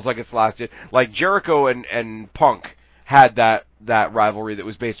just feels like it's lasted. Like Jericho and Punk had that rivalry that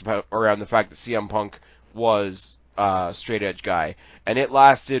was based around the fact that CM Punk was a straight edge guy, and it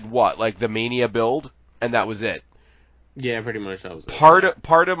lasted like the Mania build, and that was it. Yeah, pretty much that was it.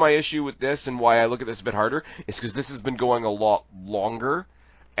 Part of my issue with this and why I look at this a bit harder is because this has been going a lot longer,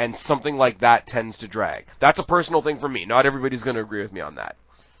 and something like that tends to drag. That's a personal thing for me. Not everybody's going to agree with me on that.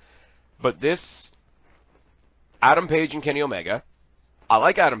 But this, Adam Page and Kenny Omega, I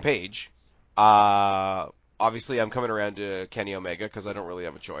like Adam Page. Obviously, I'm coming around to Kenny Omega because I don't really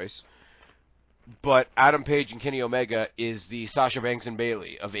have a choice. But Adam Page and Kenny Omega is the Sasha Banks and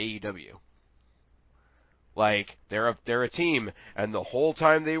Bayley of AEW. Like, they're a team, and the whole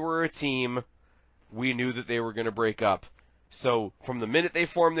time they were a team, we knew that they were going to break up. So, from the minute they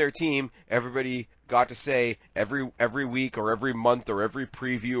formed their team, everybody got to say every week or every month or every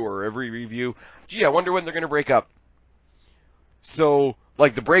preview or every review, gee, I wonder when they're going to break up. So,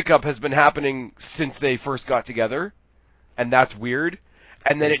 like, the breakup has been happening since they first got together, and that's weird.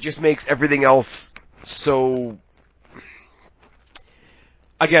 And then it just makes everything else so...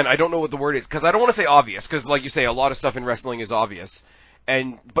 Again, I don't know what the word is, because I don't want to say obvious, because like you say, a lot of stuff in wrestling is obvious.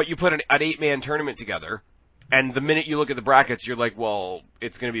 But you put an 8-man tournament together, and the minute you look at the brackets, you're like, well,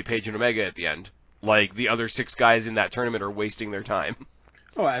 it's going to be Page and Omega at the end. Like, the other 6 guys in that tournament are wasting their time.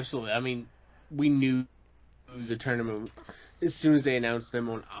 Oh, absolutely. I mean, we knew the tournament... As soon as they announced them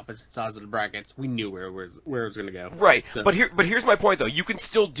on opposite sides of the brackets, we knew where it was going to go. Right, so. But here's my point, though. You can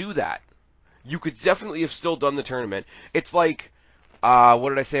still do that. You could definitely have still done the tournament. It's like... what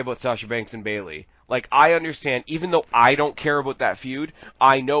did I say about Sasha Banks and Bayley? Like, I understand, even though I don't care about that feud,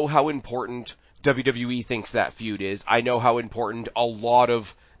 I know how important WWE thinks that feud is. I know how important a lot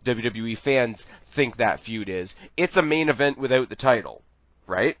of WWE fans think that feud is. It's a main event without the title,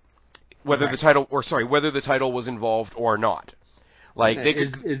 right? Whether the title was involved or not. Like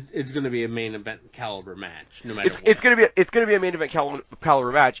it's going to be a main event caliber match, no matter what. It's going to be a main event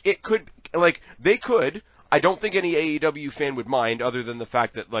caliber match. It could, like, they could. I don't think any AEW fan would mind, other than the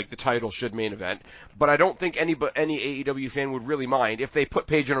fact that, like, the title should main event. But I don't think any AEW fan would really mind if they put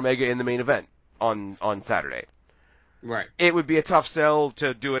Page and Omega in the main event on Saturday. Right. It would be a tough sell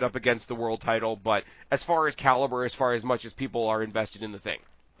to do it up against the world title, but as far as caliber, as far as much as people are invested in the thing.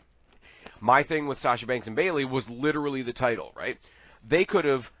 My thing with Sasha Banks and Bayley was literally the title, right? They could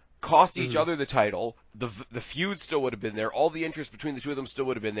have cost each other the title, the feud still would have been there, all the interest between the two of them still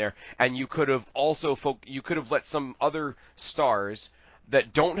would have been there, and you could have also let some other stars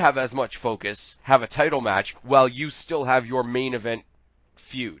that don't have as much focus have a title match while you still have your main event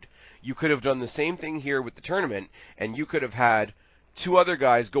feud. You could have done the same thing here with the tournament, and you could have had two other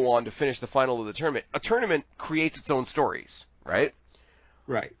guys go on to finish the final of the tournament. A tournament creates its own stories, right?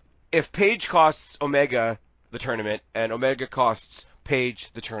 Right. If Paige costs Omega the tournament and Omega costs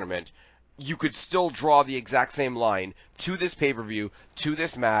Paige the tournament, you could still draw the exact same line to this pay-per-view, to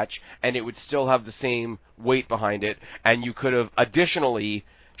this match, and it would still have the same weight behind it, and you could have additionally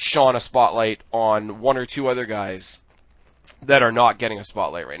shone a spotlight on one or two other guys that are not getting a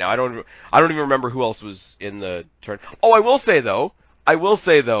spotlight right now. I don't even remember who else was in the tournament. Oh, I will say though,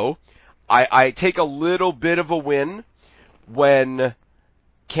 I take a little bit of a win when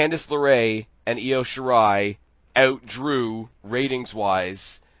Candice LeRae and Io Shirai outdrew,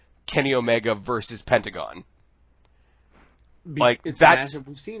 ratings-wise, Kenny Omega versus Pentagon. It's a matchup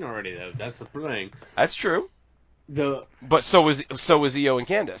we've seen already, though. That's the thing. That's true. But so was Io and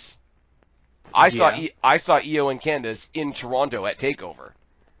Candice. I saw Io and Candice in Toronto at TakeOver.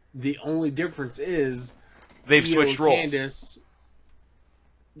 The only difference is they've switched roles.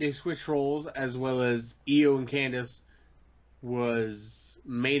 They switched roles, as well as Io and Candice was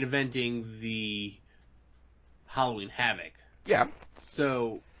main eventing the Halloween Havoc. Yeah.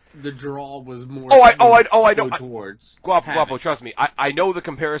 So the draw was more. I know. Towards Guapo, trust me. I know the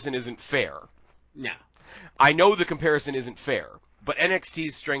comparison isn't fair. No. I know the comparison isn't fair, but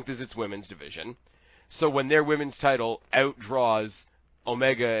NXT's strength is its women's division. So when their women's title outdraws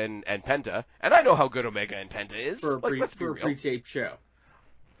Omega and Penta, and I know how good Omega and Penta is. Let's be real. For a pre-taped show.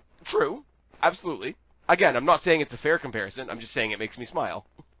 True. Absolutely. Again, I'm not saying it's a fair comparison. I'm just saying it makes me smile.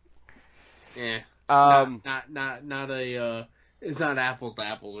 Yeah. It's not apples to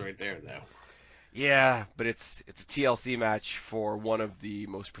apples right there, though. Yeah, but it's a TLC match for one of the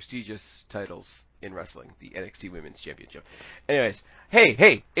most prestigious titles in wrestling, the NXT Women's Championship. Anyways,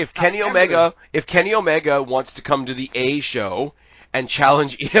 hey, if Kenny Omega wants to come to the A show and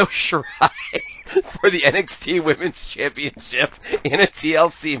challenge Io Shirai for the NXT Women's Championship in a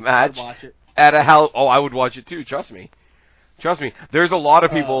TLC match I would watch it too. Trust me. There's a lot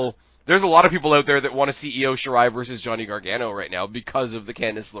of people. There's a lot of people out there that want to see Io Shirai versus Johnny Gargano right now because of the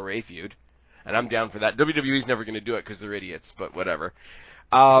Candice LeRae feud, and I'm down for that. WWE's never going to do it because they're idiots, but whatever.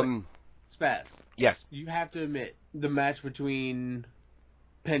 Spaz. Yes. You have to admit the match between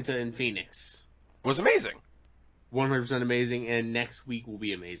Penta and Phoenix was amazing. 100% amazing, and next week will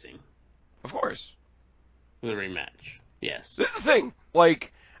be amazing. Of course. The rematch. Yes. This is the thing.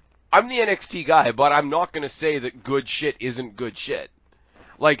 Like, I'm the NXT guy, but I'm not going to say that good shit isn't good shit.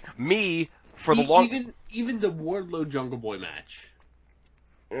 Like, me, for the long... Even the Wardlow Jungle Boy match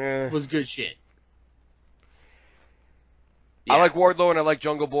was good shit. Yeah. I like Wardlow and I like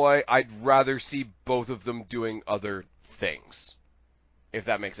Jungle Boy. I'd rather see both of them doing other things, if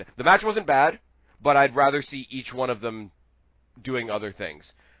that makes sense. The match wasn't bad, but I'd rather see each one of them doing other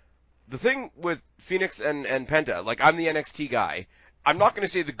things. The thing with Phoenix and Penta, like, I'm the NXT guy. I'm not going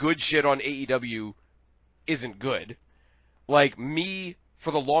to say the good shit on AEW isn't good. Like, me,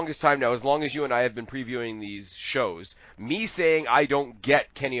 for the longest time now, as long as you and I have been previewing these shows, me saying I don't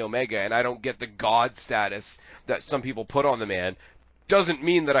get Kenny Omega and I don't get the god status that some people put on the man doesn't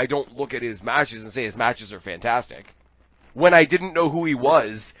mean that I don't look at his matches and say his matches are fantastic. When I didn't know who he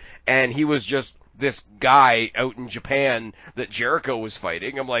was and he was just this guy out in Japan that Jericho was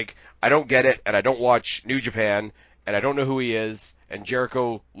fighting, I'm like, I don't get it, and I don't watch New Japan, and I don't know who he is, and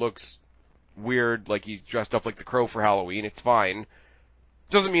Jericho looks weird, like he's dressed up like the Crow for Halloween. It's fine.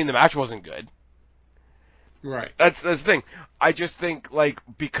 Doesn't mean the match wasn't good. Right. That's the thing. I just think, like,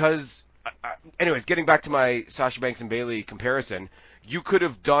 because... anyways, getting back to my Sasha Banks and Bayley comparison, you could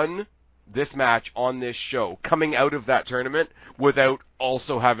have done this match on this show coming out of that tournament without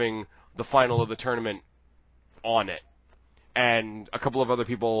also having the final of the tournament on it. And a couple of other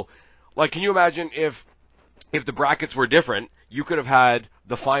people Like, can you imagine if the brackets were different, you could have had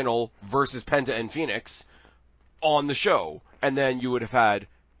the final versus Penta and Phoenix on the show, and then you would have had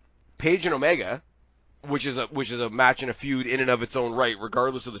Paige and Omega, which is a match and a feud in and of its own right,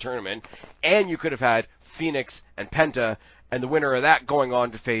 regardless of the tournament, and you could have had Phoenix and Penta, and the winner of that going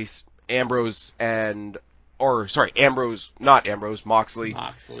on to face Ambrose, not Ambrose, Moxley.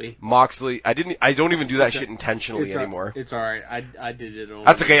 Moxley. I don't even do that shit intentionally anymore. It's alright. I did it all.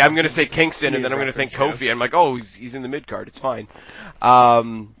 That's okay. I'm going to say Kingston, and then I'm going to think Kofi. I'm like, oh, he's in the mid card. It's fine. I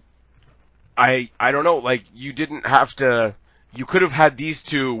don't know. Like, you didn't have to. You could have had these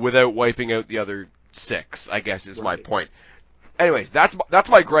two without wiping out the other 6, I guess, is my point. Anyways, that's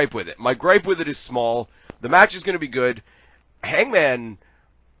my gripe with it. My gripe with it is small. The match is going to be good. Hangman,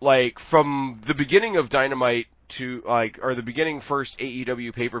 like, from the beginning of Dynamite to, like, or the beginning first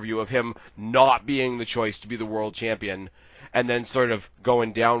AEW pay-per-view of him not being the choice to be the world champion, and then sort of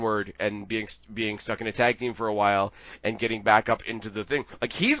going downward and being stuck in a tag team for a while and getting back up into the thing.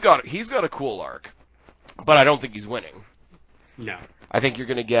 Like, he's got a cool arc, but I don't think he's winning. No. I think you're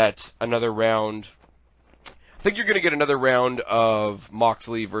going to get another round. I think you're going to get another round of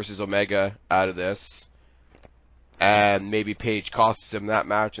Moxley versus Omega out of this. And maybe Paige costs him that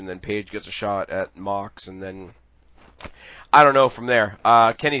match, and then Paige gets a shot at Mox, and then I don't know from there.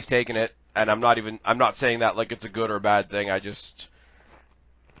 Kenny's taking it, and I'm not saying that like it's a good or a bad thing. I just,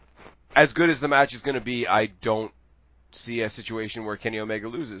 as good as the match is going to be, I don't see a situation where Kenny Omega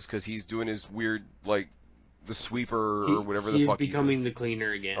loses, because he's doing his weird, like, the sweeper or whatever the fuck he's becoming the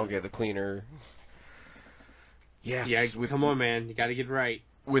cleaner again. Okay, the cleaner. Yes. Yeah, come on, man. You got to get right.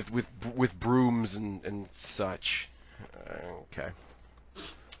 With brooms and such. Okay.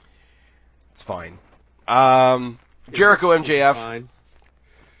 It's fine. Jericho MJF. Fine.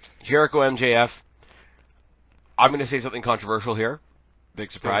 Jericho MJF. I'm going to say something controversial here.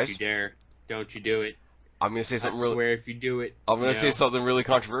 Big surprise. Don't you dare. Don't you do it. I'm going to say something really... I swear if you do it... I'm going to say something really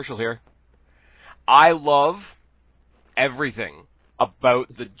controversial here. I love everything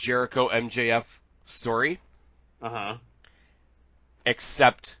about the Jericho MJF story. Uh-huh.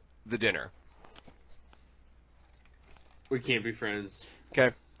 Except the dinner. We can't be friends.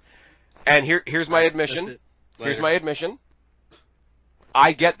 Okay. And here's my admission. Here's my admission.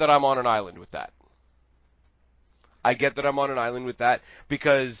 I get that I'm on an island with that.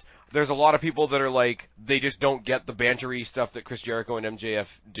 Because there's a lot of people that are like, they just don't get the bantery stuff that Chris Jericho and MJF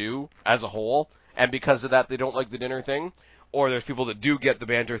do as a whole, and because of that they don't like the dinner thing. Or there's people that do get the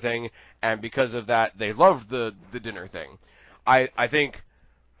banter thing, and because of that they love the dinner thing. I think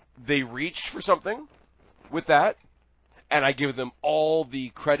they reached for something with that, and I give them all the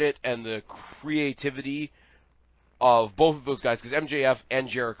credit and the creativity of both of those guys, because MJF and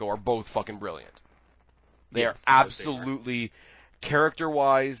Jericho are both fucking brilliant. They are absolutely,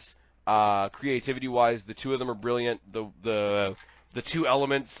 character-wise, creativity-wise, the two of them are brilliant. The two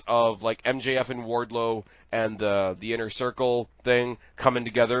elements of, like, MJF and Wardlow and the Inner Circle thing coming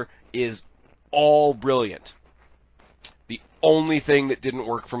together is all brilliant. The only thing that didn't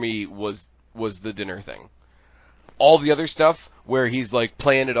work for me was the dinner thing. All the other stuff where he's like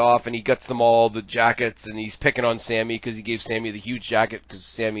playing it off and he gets them all the jackets and he's picking on Sammy because he gave Sammy the huge jacket because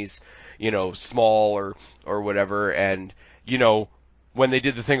Sammy's, small or whatever. And, when they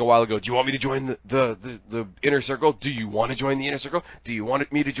did the thing a while ago, do you want me to join the Inner Circle? Do you want to join the Inner Circle? Do you want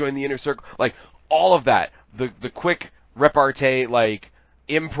me to join the Inner Circle? Like, all of that, the quick repartee, like,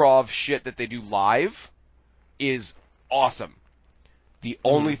 improv shit that they do live is awesome. The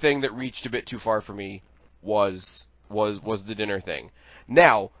only thing that reached a bit too far for me was the dinner thing.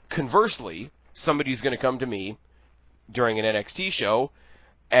 Now, conversely, somebody's going to come to me during an NXT show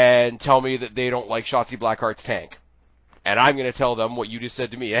and tell me that they don't like Shotzi Blackheart's tank. And I'm going to tell them what you just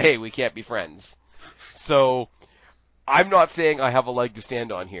said to me. Hey, we can't be friends. So, I'm not saying I have a leg to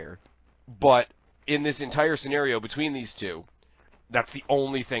stand on here. But in this entire scenario between these two, that's the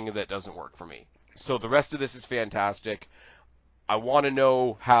only thing that doesn't work for me. So the rest of this is fantastic. I want to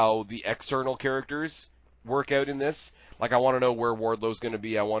know how the external characters work out in this. Like, I want to know where Wardlow's going to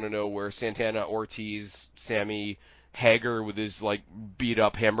be. I want to know where Santana, Ortiz, Sammy, Hager with his, like,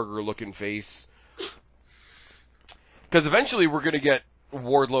 beat-up hamburger-looking face. Because eventually we're going to get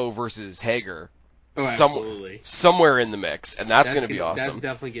Wardlow versus Hager somewhere in the mix, and that's going to be awesome. That's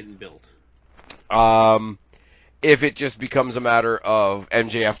definitely getting built. If it just becomes a matter of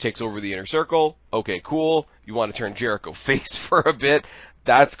MJF takes over the Inner Circle, okay, cool. You want to turn Jericho face for a bit,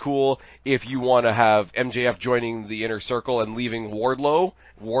 that's cool. If you want to have MJF joining the Inner Circle and leaving Wardlow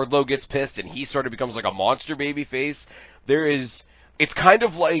gets pissed and he sort of becomes like a monster baby face. It's kind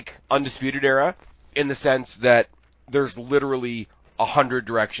of like Undisputed Era in the sense that there's literally 100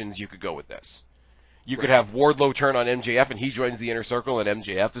 directions you could go with this. You could have Wardlow turn on MJF and he joins the Inner Circle and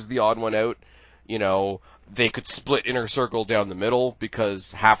MJF is the odd one out. You know, they could split Inner Circle down the middle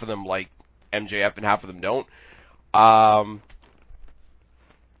because half of them like MJF and half of them don't. I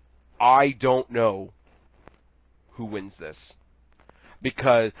don't know who wins this.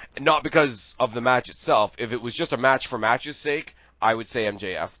 Not because of the match itself. If it was just a match for match's sake, I would say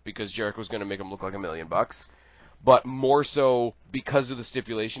MJF because Jericho's going to make him look like $1 million. But more so because of the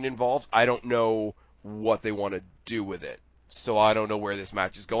stipulation involved, I don't know what they want to do with it. So I don't know where this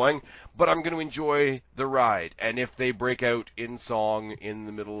match is going, but I'm going to enjoy the ride. And if they break out in song in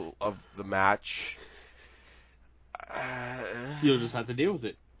the middle of the match, you'll just have to deal with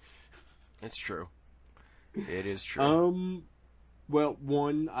it. It's true. It is true. Well,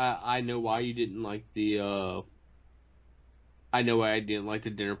 one, I know why you didn't like the. I know why I didn't like the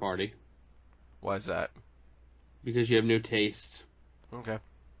dinner party. Why is that? Because you have no taste. Okay.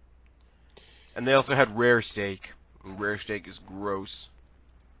 And they also had rare steak. And rare steak is gross.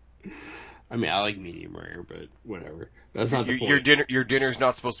 I mean, I like medium rare, but whatever. That's not the point. Your dinner's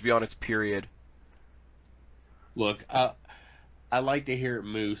not supposed to be on its period. Look, I like to hear it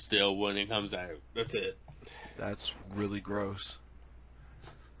moo still when it comes out. That's it. That's really gross.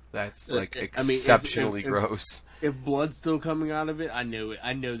 That's like exceptionally gross. If blood's still coming out of it, I know it.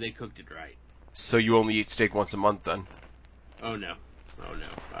 I know they cooked it right. So you only eat steak once a month then? Oh no.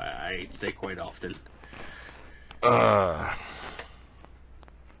 I eat steak quite often.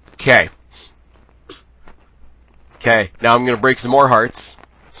 Okay. Now I'm gonna break some more hearts.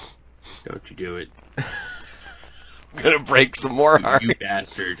 Don't you do it. I'm gonna break some more hearts. You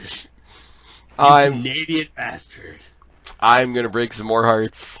bastard. You Canadian bastard. I'm gonna break some more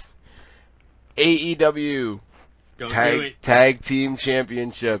hearts. AEW Tag Team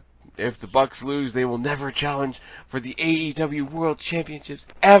Championship. If the Bucks lose, they will never challenge for the AEW World Championships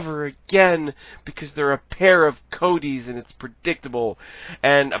ever again because they're a pair of Codys and it's predictable.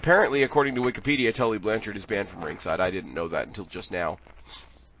 And apparently, according to Wikipedia, Tully Blanchard is banned from ringside. I didn't know that until just now.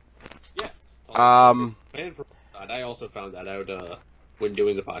 Yes. Banned from ringside. I also found that out when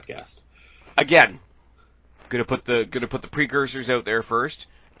doing the podcast. Again, gonna put the precursors out there first.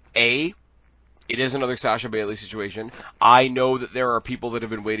 It is another Sasha Bayley situation. I know that there are people that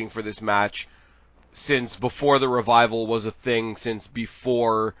have been waiting for this match since before the Revival was a thing, since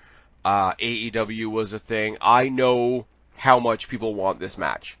before AEW was a thing. I know how much people want this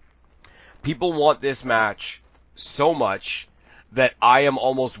match. People want this match so much that I am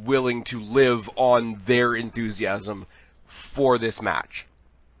almost willing to live on their enthusiasm for this match.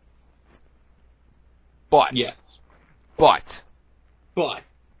 But. Yes. But.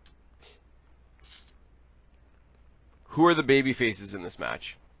 Who are the baby faces in this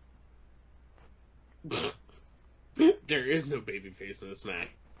match? There is no baby face in this match.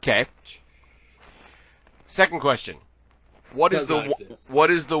 Okay. Second question. What is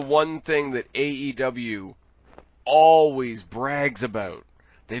the one thing that AEW always brags about?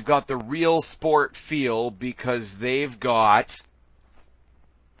 They've got the real sport feel because they've got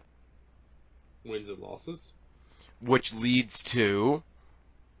wins and losses, which leads to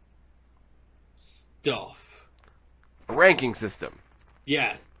stuff. A ranking system.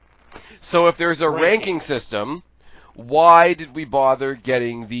 Yeah. So if there's a ranking system, why did we bother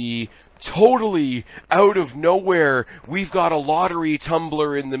getting the totally out of nowhere, we've got a lottery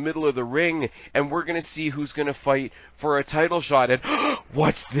tumbler in the middle of the ring, and we're going to see who's going to fight for a title shot. And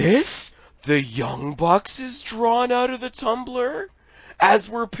what's this? The Young Bucks is drawn out of the tumbler as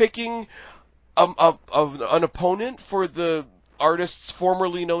we're picking an opponent for the artists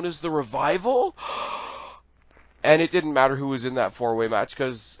formerly known as the Revival? And it didn't matter who was in that four-way match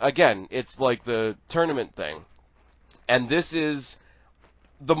because, again, it's like the tournament thing. And this is,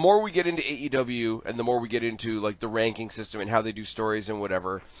 the more we get into AEW and the more we get into like the ranking system and how they do stories and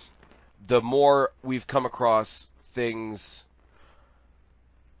whatever, the more we've come across things,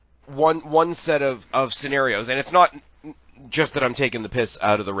 one set of scenarios. And it's not just that I'm taking the piss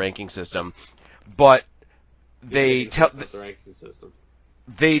out of the ranking system, but they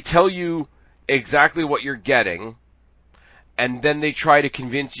tell you exactly what you're getting, and then they try to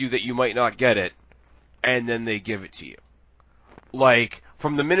convince you that you might not get it, and then they give it to you. Like,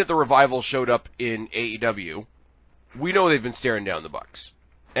 from the minute the Revival showed up in AEW, we know they've been staring down the Bucks.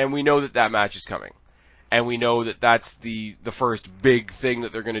 And we know that that match is coming. And we know that that's the first big thing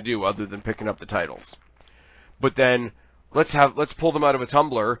that they're going to do other than picking up the titles. But then, let's pull them out of a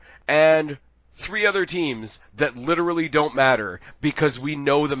tumbler, and 3 other teams that literally don't matter because we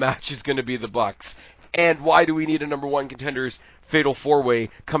know the match is going to be the Bucks. And why do we need a number one contenders fatal four-way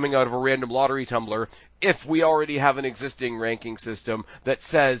coming out of a random lottery tumbler if we already have an existing ranking system that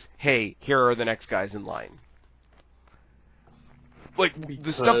says, hey, here are the next guys in line? Like,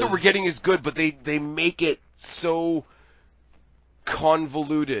 the stuff that we're getting is good, but they make it so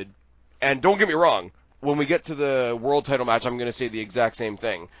convoluted. And don't get me wrong, when we get to the world title match, I'm going to say the exact same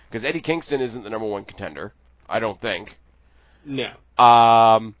thing. Because Eddie Kingston isn't the number one contender, I don't think. No.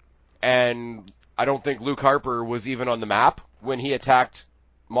 And I don't think Luke Harper was even on the map when he attacked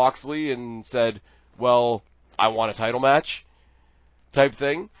Moxley and said, well, I want a title match type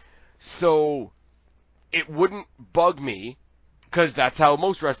thing. So it wouldn't bug me, because that's how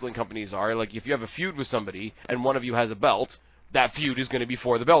most wrestling companies are. Like, if you have a feud with somebody and one of you has a belt, that feud is going to be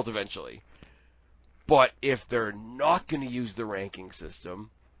for the belt eventually. But if they're not going to use the ranking system,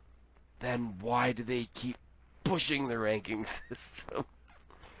 then why do they keep pushing the ranking system?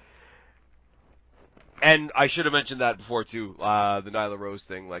 And I should have mentioned that before, too, the Nyla Rose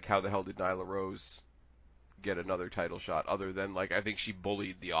thing. Like, how the hell did Nyla Rose get another title shot other than, like, I think she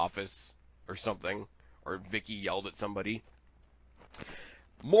bullied The Office or something, or Vicky yelled at somebody.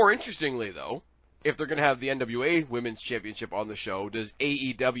 More interestingly, though, if they're going to have the NWA Women's Championship on the show, does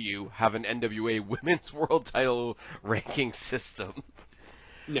AEW have an NWA Women's World Title ranking system?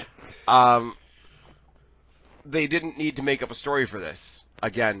 No. They didn't need to make up a story for this.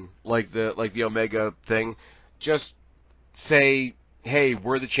 Again, like the Omega thing, just say, hey,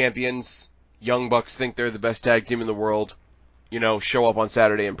 we're the champions. Young Bucks think they're the best tag team in the world. You know, show up on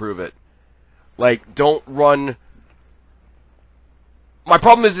Saturday and prove it. Like, don't run. My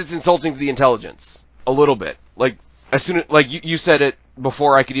problem is it's insulting to the intelligence a little bit. Like, as soon as, like you said it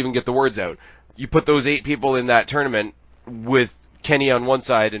before I could even get the words out. You put those 8 people in that tournament with Kenny on one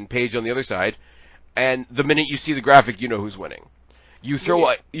side and Paige on the other side, and the minute you see the graphic, you know who's winning. You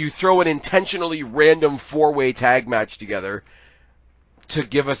throw an intentionally random 4-way tag match together to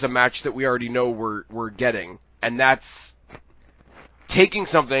give us a match that we already know we're getting, and that's taking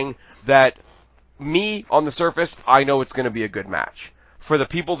something that me on the surface, I know it's going to be a good match. For the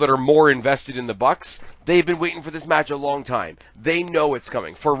people that are more invested in the Bucks, they've been waiting for this match a long time. They know it's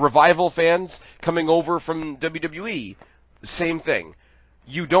coming. For Revival fans coming over from WWE, same thing.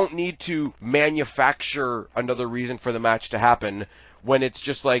 You don't need to manufacture another reason for the match to happen when it's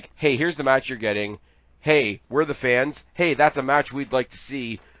just like, hey, here's the match you're getting. Hey, we're the fans. Hey, that's a match we'd like to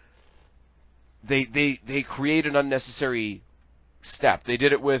see. They create an unnecessary step. They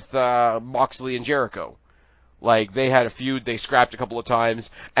did it with Moxley and Jericho. Like, they had a feud, they scrapped a couple of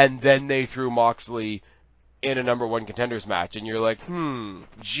times, and then they threw Moxley in a number one contenders match, and you're like,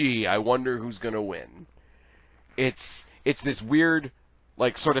 gee, I wonder who's going to win. It's this weird,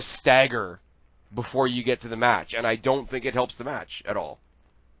 like, sort of stagger before you get to the match, and I don't think it helps the match at all.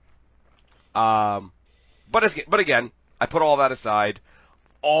 But again, I put all that aside.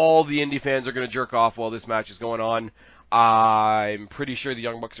 All the indie fans are going to jerk off while this match is going on. I'm pretty sure the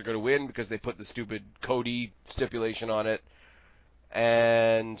Young Bucks are going to win because they put the stupid Cody stipulation on it.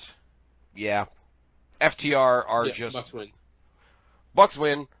 And, yeah. FTR are just... Bucks win. Bucks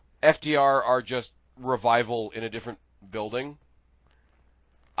win. FTR are just Revival in a different building.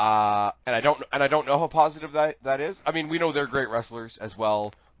 And I don't know how positive that is. I mean, we know they're great wrestlers as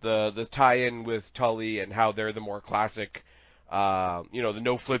well. The tie-in with Tully and how they're the more classic, the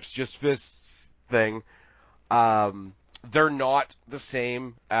no flips, just fists thing. They're not the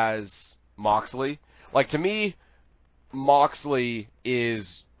same as Moxley. Like, to me, Moxley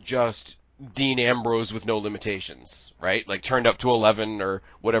is just Dean Ambrose with no limitations, right? Like, turned up to 11 or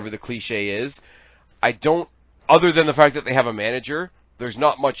whatever the cliche is. Other than the fact that they have a manager, there's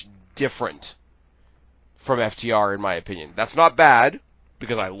not much different from FTR, in my opinion. That's not bad,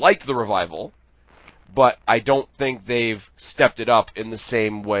 because I liked the Revival, but I don't think they've stepped it up in the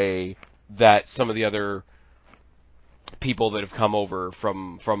same way that some of the other people that have come over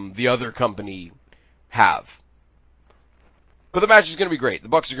from the other company have. But the match is going to be great. The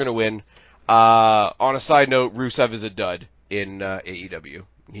Bucks are going to win. On a side note, Rusev is a dud in AEW.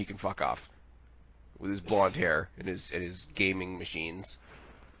 He can fuck off with his blonde hair and his gaming machines.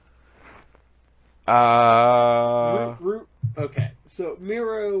 Okay, so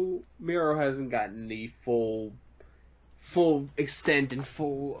Miro hasn't gotten the full extent and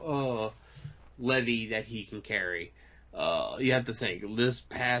full levy that he can carry. You have to think, this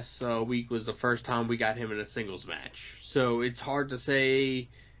past week was the first time we got him in a singles match. So it's hard to say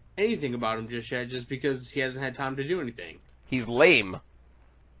anything about him just yet, just because he hasn't had time to do anything. He's lame.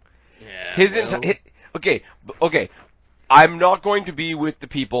 Yeah. Okay. I'm not going to be with the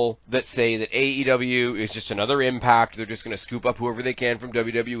people that say that AEW is just another Impact. They're just going to scoop up whoever they can from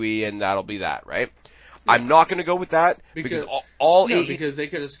WWE, and that'll be that, right? I'm not going to go with that because all because they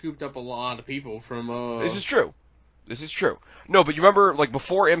could have scooped up a lot of people from. This is true. This is true. No, but you remember, like,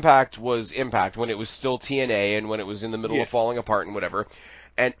 before Impact was Impact, when it was still TNA and when it was in the middle of falling apart and whatever,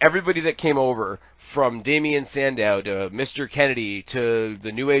 and everybody that came over, from Damian Sandow to Mr. Kennedy to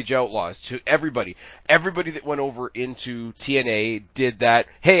the New Age Outlaws to everybody that went over into TNA did that,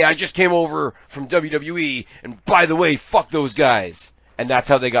 hey, I just came over from WWE, and by the way, fuck those guys. And that's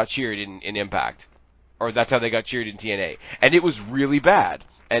how they got cheered in Impact. Or that's how they got cheered in TNA. And it was really bad.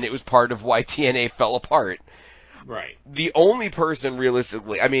 And it was part of why TNA fell apart. Right. The only person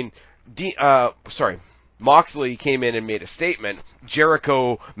realistically, I mean, Moxley came in and made a statement.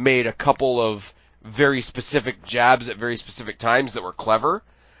 Jericho made a couple of very specific jabs at very specific times that were clever.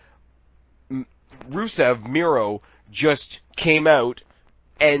 Rusev, Miro, just came out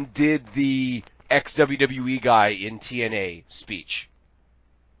and did the ex-WWE guy in TNA speech.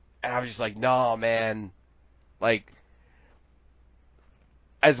 And I was just like, nah, man. Like,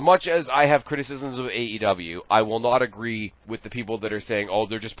 as much as I have criticisms of AEW, I will not agree with the people that are saying, oh,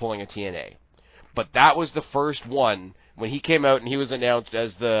 they're just pulling a TNA. But that was the first one, when he came out and he was announced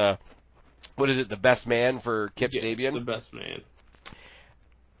as the best man for Kip Sabian? The best man.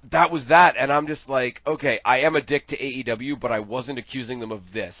 That was that, and I'm just like, okay, I am a dick to AEW, but I wasn't accusing them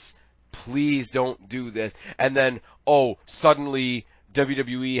of this. Please don't do this. And then, oh, suddenly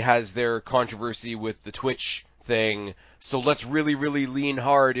WWE has their controversy with the Twitch thing, so let's really, really lean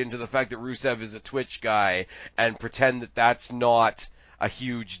hard into the fact that Rusev is a Twitch guy and pretend that that's not a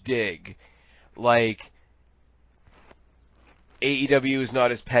huge dig. Like, AEW is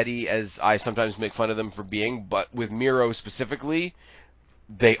not as petty as I sometimes make fun of them for being, but with Miro specifically,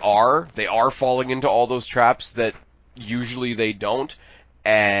 they are falling into all those traps that usually they don't,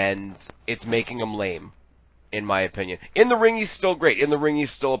 and it's making them lame, in my opinion. In the ring, he's still great. In the ring,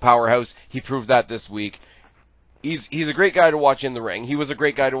 he's still a powerhouse. He proved that this week. He's a great guy to watch in the ring. He was a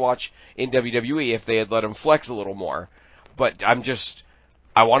great guy to watch in WWE if they had let him flex a little more. But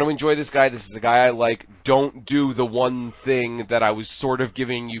I want to enjoy this guy. This is a guy I like. Don't do the one thing that I was sort of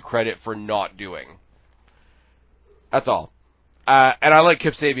giving you credit for not doing. That's all. And I like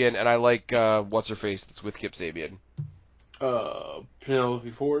Kip Sabian, and I like, what's-her-face that's with Kip Sabian? Penelope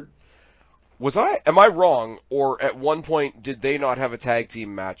Ford. Am I wrong, or at one point did they not have a tag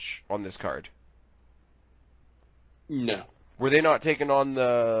team match on this card? No. Were they not taking on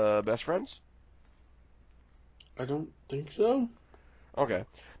the Best Friends? I don't think so. Okay.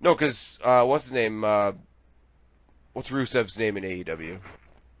 No, because, what's his name? What's Rusev's name in AEW?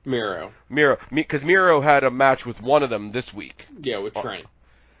 Miro. Because Miro had a match with one of them this week. Yeah, with Trent.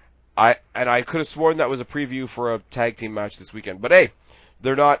 I could have sworn that was a preview for a tag team match this weekend. But hey,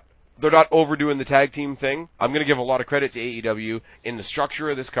 they're not overdoing the tag team thing. I'm going to give a lot of credit to AEW in the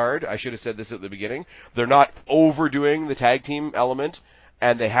structure of this card. I should have said this at the beginning. They're not overdoing the tag team element,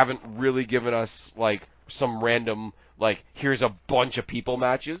 and they haven't really given us, like, some random, like, here's a bunch of people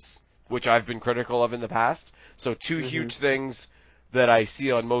matches, which I've been critical of in the past. So two huge things that I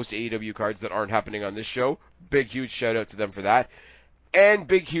see on most AEW cards that aren't happening on this show. Big, huge shout-out to them for that. And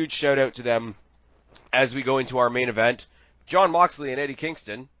big, huge shout-out to them as we go into our main event. Jon Moxley and Eddie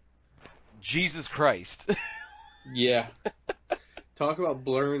Kingston. Jesus Christ. Yeah. Talk about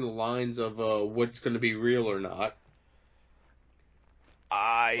blurring the lines of what's going to be real or not.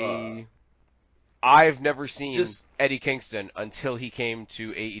 I've never seen Eddie Kingston until he came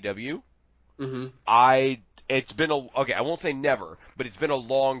to AEW. Mm-hmm. I won't say never, but it's been a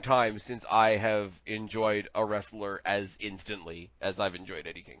long time since I have enjoyed a wrestler as instantly as I've enjoyed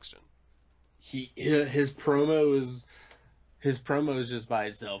Eddie Kingston. His promo is just by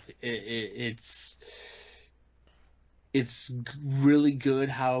itself. It's really good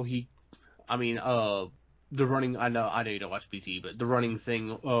how the running. I know you don't watch BTE, but the running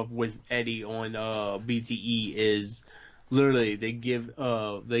thing with Eddie on BTE is literally they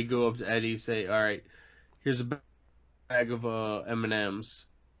go up to Eddie, say, all right, here's a bag of M&Ms,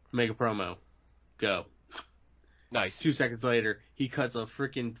 make a promo, go. Nice. 2 seconds later, he cuts a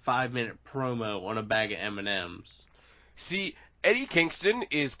freaking 5-minute promo on a bag of M&Ms. See, Eddie Kingston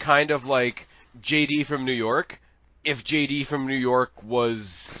is kind of like JD from New York, if JD from New York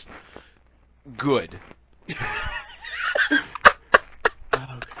was good. Oh,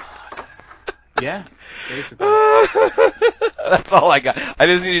 God. Yeah, basically. That's all I got. I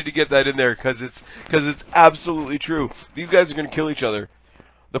just needed to get that in there because it's absolutely true. These guys are going to kill each other.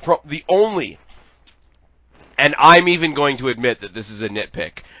 The only, and I'm even going to admit that this is a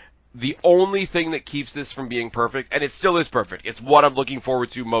nitpick, The only thing that keeps this from being perfect, and it still is perfect, it's what I'm looking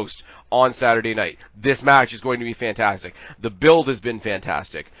forward to most on Saturday night. This match is going to be fantastic. The build has been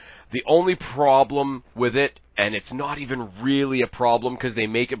fantastic. The only problem with it, and it's not even really a problem because they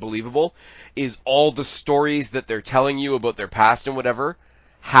make it believable, is all the stories that they're telling you about their past and whatever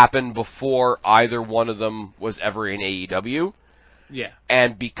happened before either one of them was ever in AEW. Yeah.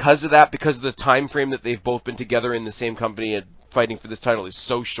 And because of that, because of the time frame that they've both been together in the same company and fighting for this title is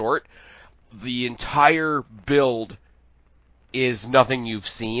so short, the entire build is nothing you've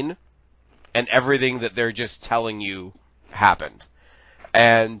seen, and everything that they're just telling you happened.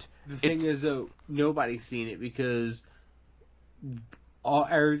 And the thing is, though, nobody's seen it because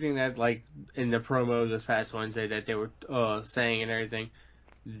everything that, like, in the promo this past Wednesday that they were saying and everything,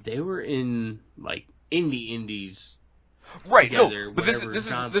 they were in, like, indies. Right, Together, no, but this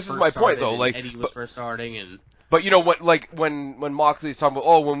is my point, though. Like, Eddie was first starting, and but you know what? Like when Moxley's talking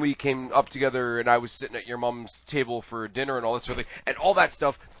about, when we came up together and I was sitting at your mom's table for dinner and all that sort of thing, and all that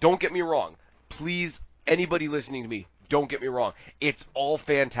stuff. Don't get me wrong, please. Anybody listening to me, don't get me wrong. It's all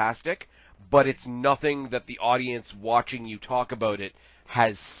fantastic, but it's nothing that the audience watching you talk about it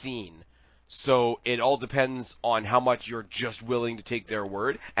has seen. So it all depends on how much you're just willing to take their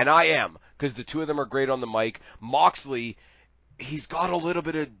word, and I am, because the two of them are great on the mic. Moxley, he's got a little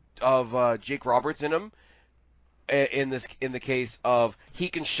bit of Jake Roberts in him. In the case of he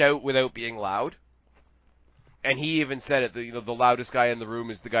can shout without being loud, and he even said it. The loudest guy in the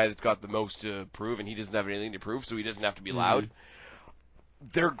room is the guy that's got the most to prove, and he doesn't have anything to prove, so he doesn't have to be loud.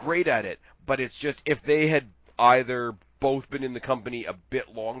 They're great at it, but it's just if they had either both been in the company a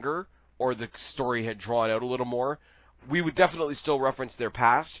bit longer, or the story had drawn out a little more, we would definitely still reference their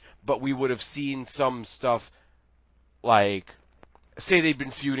past, but we would have seen some stuff like, say they'd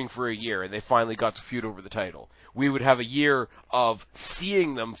been feuding for a year and they finally got to feud over the title. We would have a year of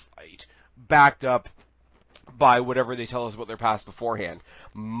seeing them fight, backed up by whatever they tell us about their past beforehand.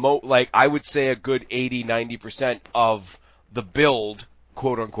 Like, I would say a good 80-90% of the build,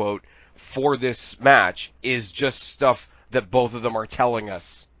 quote-unquote, for this match is just stuff that both of them are telling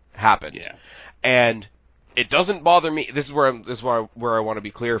us happened. Yeah. And it doesn't bother me. This is where I want to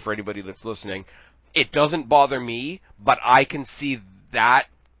be clear for anybody that's listening. It doesn't bother me, but I can see that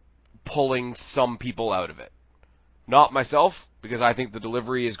pulling some people out of it. Not myself, because I think the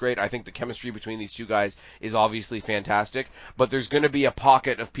delivery is great. I think the chemistry between these two guys is obviously fantastic. But there's going to be a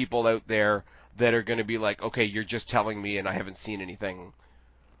pocket of people out there that are going to be like, okay, you're just telling me and I haven't seen anything.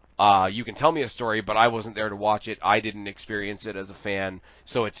 You can tell me a story, but I wasn't there to watch it. I didn't experience it as a fan,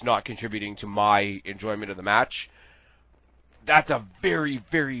 so it's not contributing to my enjoyment of the match. That's a very,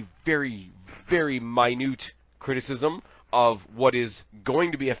 very, very, very minute criticism of what is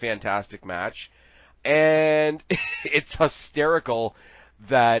going to be a fantastic match. And it's hysterical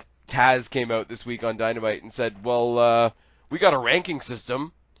that Taz came out this week on Dynamite and said, well, we got a ranking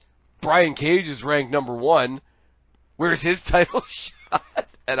system. Brian Cage is ranked number 1. Where's his title shot?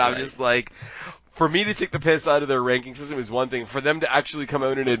 And I'm just like, for me to take the piss out of their ranking system is one thing. For them to actually come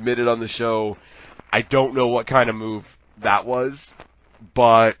out and admit it on the show, I don't know what kind of move that was.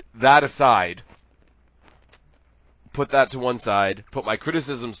 But that aside, put that to one side, put my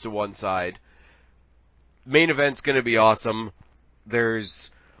criticisms to one side. Main event's going to be awesome.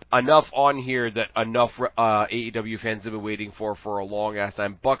 There's enough on here that enough AEW fans have been waiting for a long ass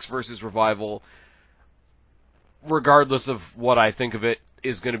time. Bucks versus Revival, regardless of what I think of it,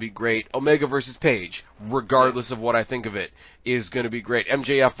 is going to be great. Omega versus Page, regardless of what I think of it, is going to be great.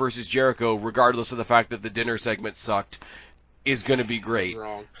 MJF versus Jericho, regardless of the fact that the dinner segment sucked, is going to be great.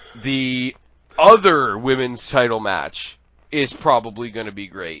 Wrong. The other women's title match is probably going to be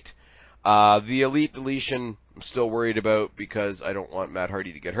great. The Elite Deletion, I'm still worried about because I don't want Matt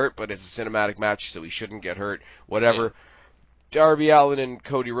Hardy to get hurt, but it's a cinematic match, so he shouldn't get hurt. Whatever. Yeah. Darby Allin and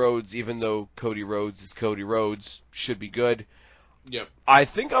Cody Rhodes, even though Cody Rhodes is Cody Rhodes, should be good. Yep. I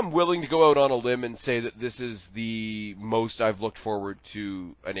think I'm willing to go out on a limb and say that this is the most I've looked forward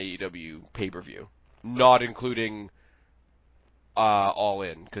to an AEW pay-per-view. Not including All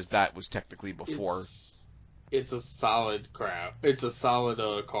In, because that was technically before. It's a solid crowd. It's a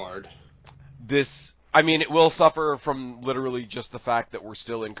solid card. It will suffer from literally just the fact that we're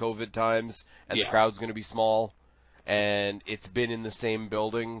still in COVID times, and the crowd's going to be small, and it's been in the same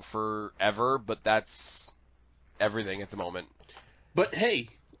building forever, but that's everything at the moment. But hey,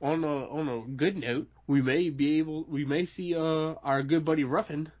 on a good note, we may see our good buddy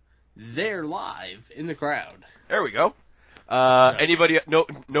Ruffin there live in the crowd. There we go.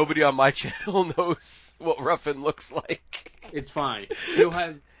 Nobody on my channel knows what Ruffin looks like. It's fine.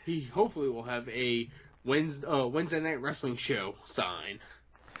 He hopefully will have a Wednesday Night Wrestling show sign.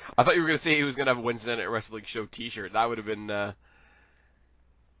 I thought you were going to say he was going to have a Wednesday Night Wrestling Show t-shirt. That would have been,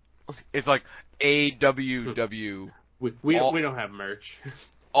 it's like AWW. We don't have merch.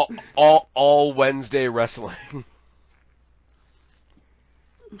 all Wednesday wrestling.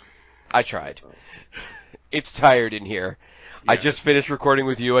 I tried. It's tired in here. Yeah. I just finished recording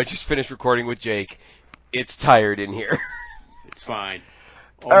with you. I just finished recording with Jake. It's tired in here. It's fine.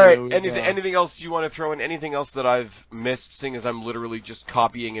 All right. Anything else you want to throw in? Anything else that I've missed, seeing as I'm literally just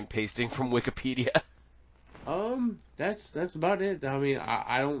copying and pasting from Wikipedia? That's about it. I mean,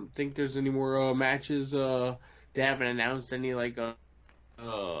 I don't think there's any more matches. They haven't announced any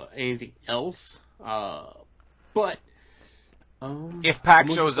anything else. But if Pac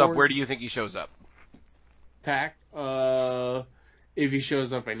shows up, where do you think he shows up? Pac, if he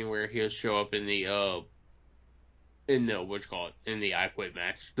shows up anywhere, he'll show up in the I Quit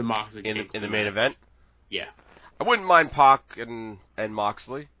match, the Moxley in the main event. Yeah, I wouldn't mind Pac and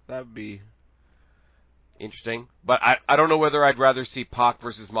Moxley. That would be interesting. But I don't know whether I'd rather see Pac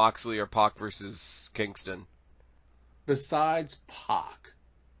versus Moxley or Pac versus Kingston. Besides Pac,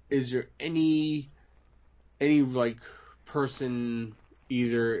 is there any person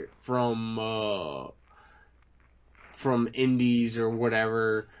either from Indies or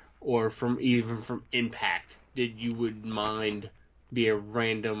whatever, or even from Impact that you would mind be a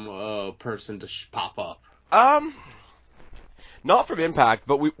random person to pop up? Not from Impact,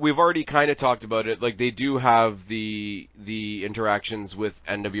 but we've already kind of talked about it. Like, they do have the interactions with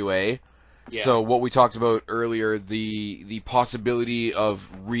NWA. Yeah. So what we talked about earlier, the possibility of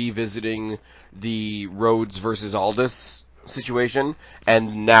revisiting the Rhodes versus Aldis situation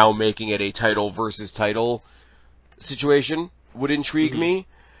and now making it a title versus title situation would intrigue me.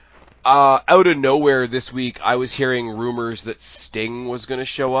 Out of nowhere this week, I was hearing rumors that Sting was going to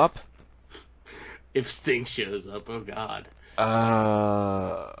show up. If Sting shows up, oh God.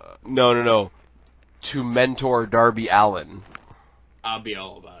 No. To mentor Darby Allin. I'll be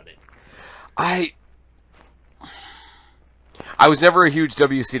all about it. I was never a huge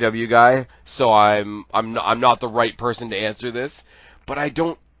WCW guy, so I'm not the right person to answer this, but I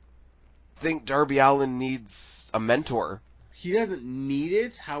don't think Darby Allin needs a mentor. He doesn't need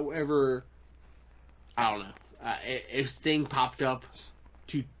it. However, I don't know. If Sting popped up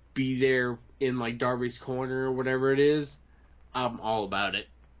to be there in like Darby's corner or whatever it is, I'm all about it.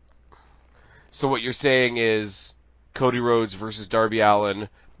 So what you're saying is Cody Rhodes versus Darby Allin,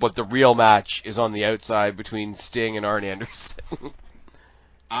 but the real match is on the outside between Sting and Arn Anderson.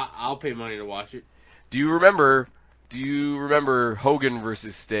 I'll pay money to watch it. Do you remember Hogan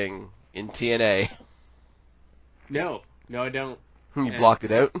versus Sting in TNA? No, I don't. You blocked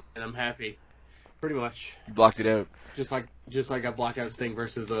it out? And I'm happy. Pretty much. You blocked it out. Just like I blocked out Sting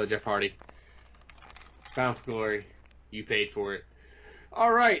versus Jeff Hardy. Bound for Glory. You paid for it. All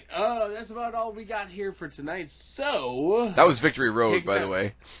right, that's about all we got here for tonight. So that was Victory Road, by the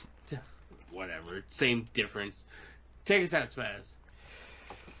way. Whatever, same difference. Take us out, Spaz.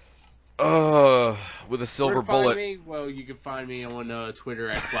 With a silver bullet. Me? Well, you can find me on Twitter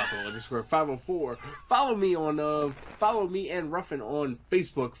at Floppo_504. Follow me and Ruffin on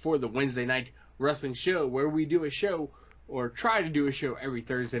Facebook for the Wednesday Night Wrestling Show, where we do a show, or try to do a show every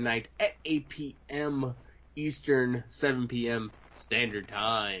Thursday night at 8 p.m. Eastern, 7 p.m. Standard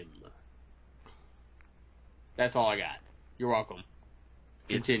Time. That's all I got. You're welcome.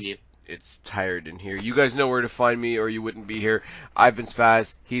 Continue. It's tired in here. You guys know where to find me, or you wouldn't be here. I've been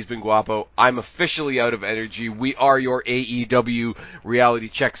Spaz. He's been Guapo. I'm officially out of energy. We are your AEW reality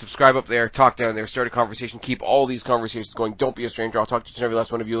check. Subscribe up there. Talk down there. Start a conversation. Keep all these conversations going. Don't be a stranger. I'll talk to each and every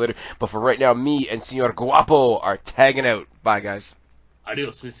last one of you later. But for right now, me and Senor Guapo are tagging out. Bye, guys.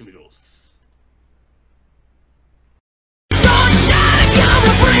 Adios, mis amigos.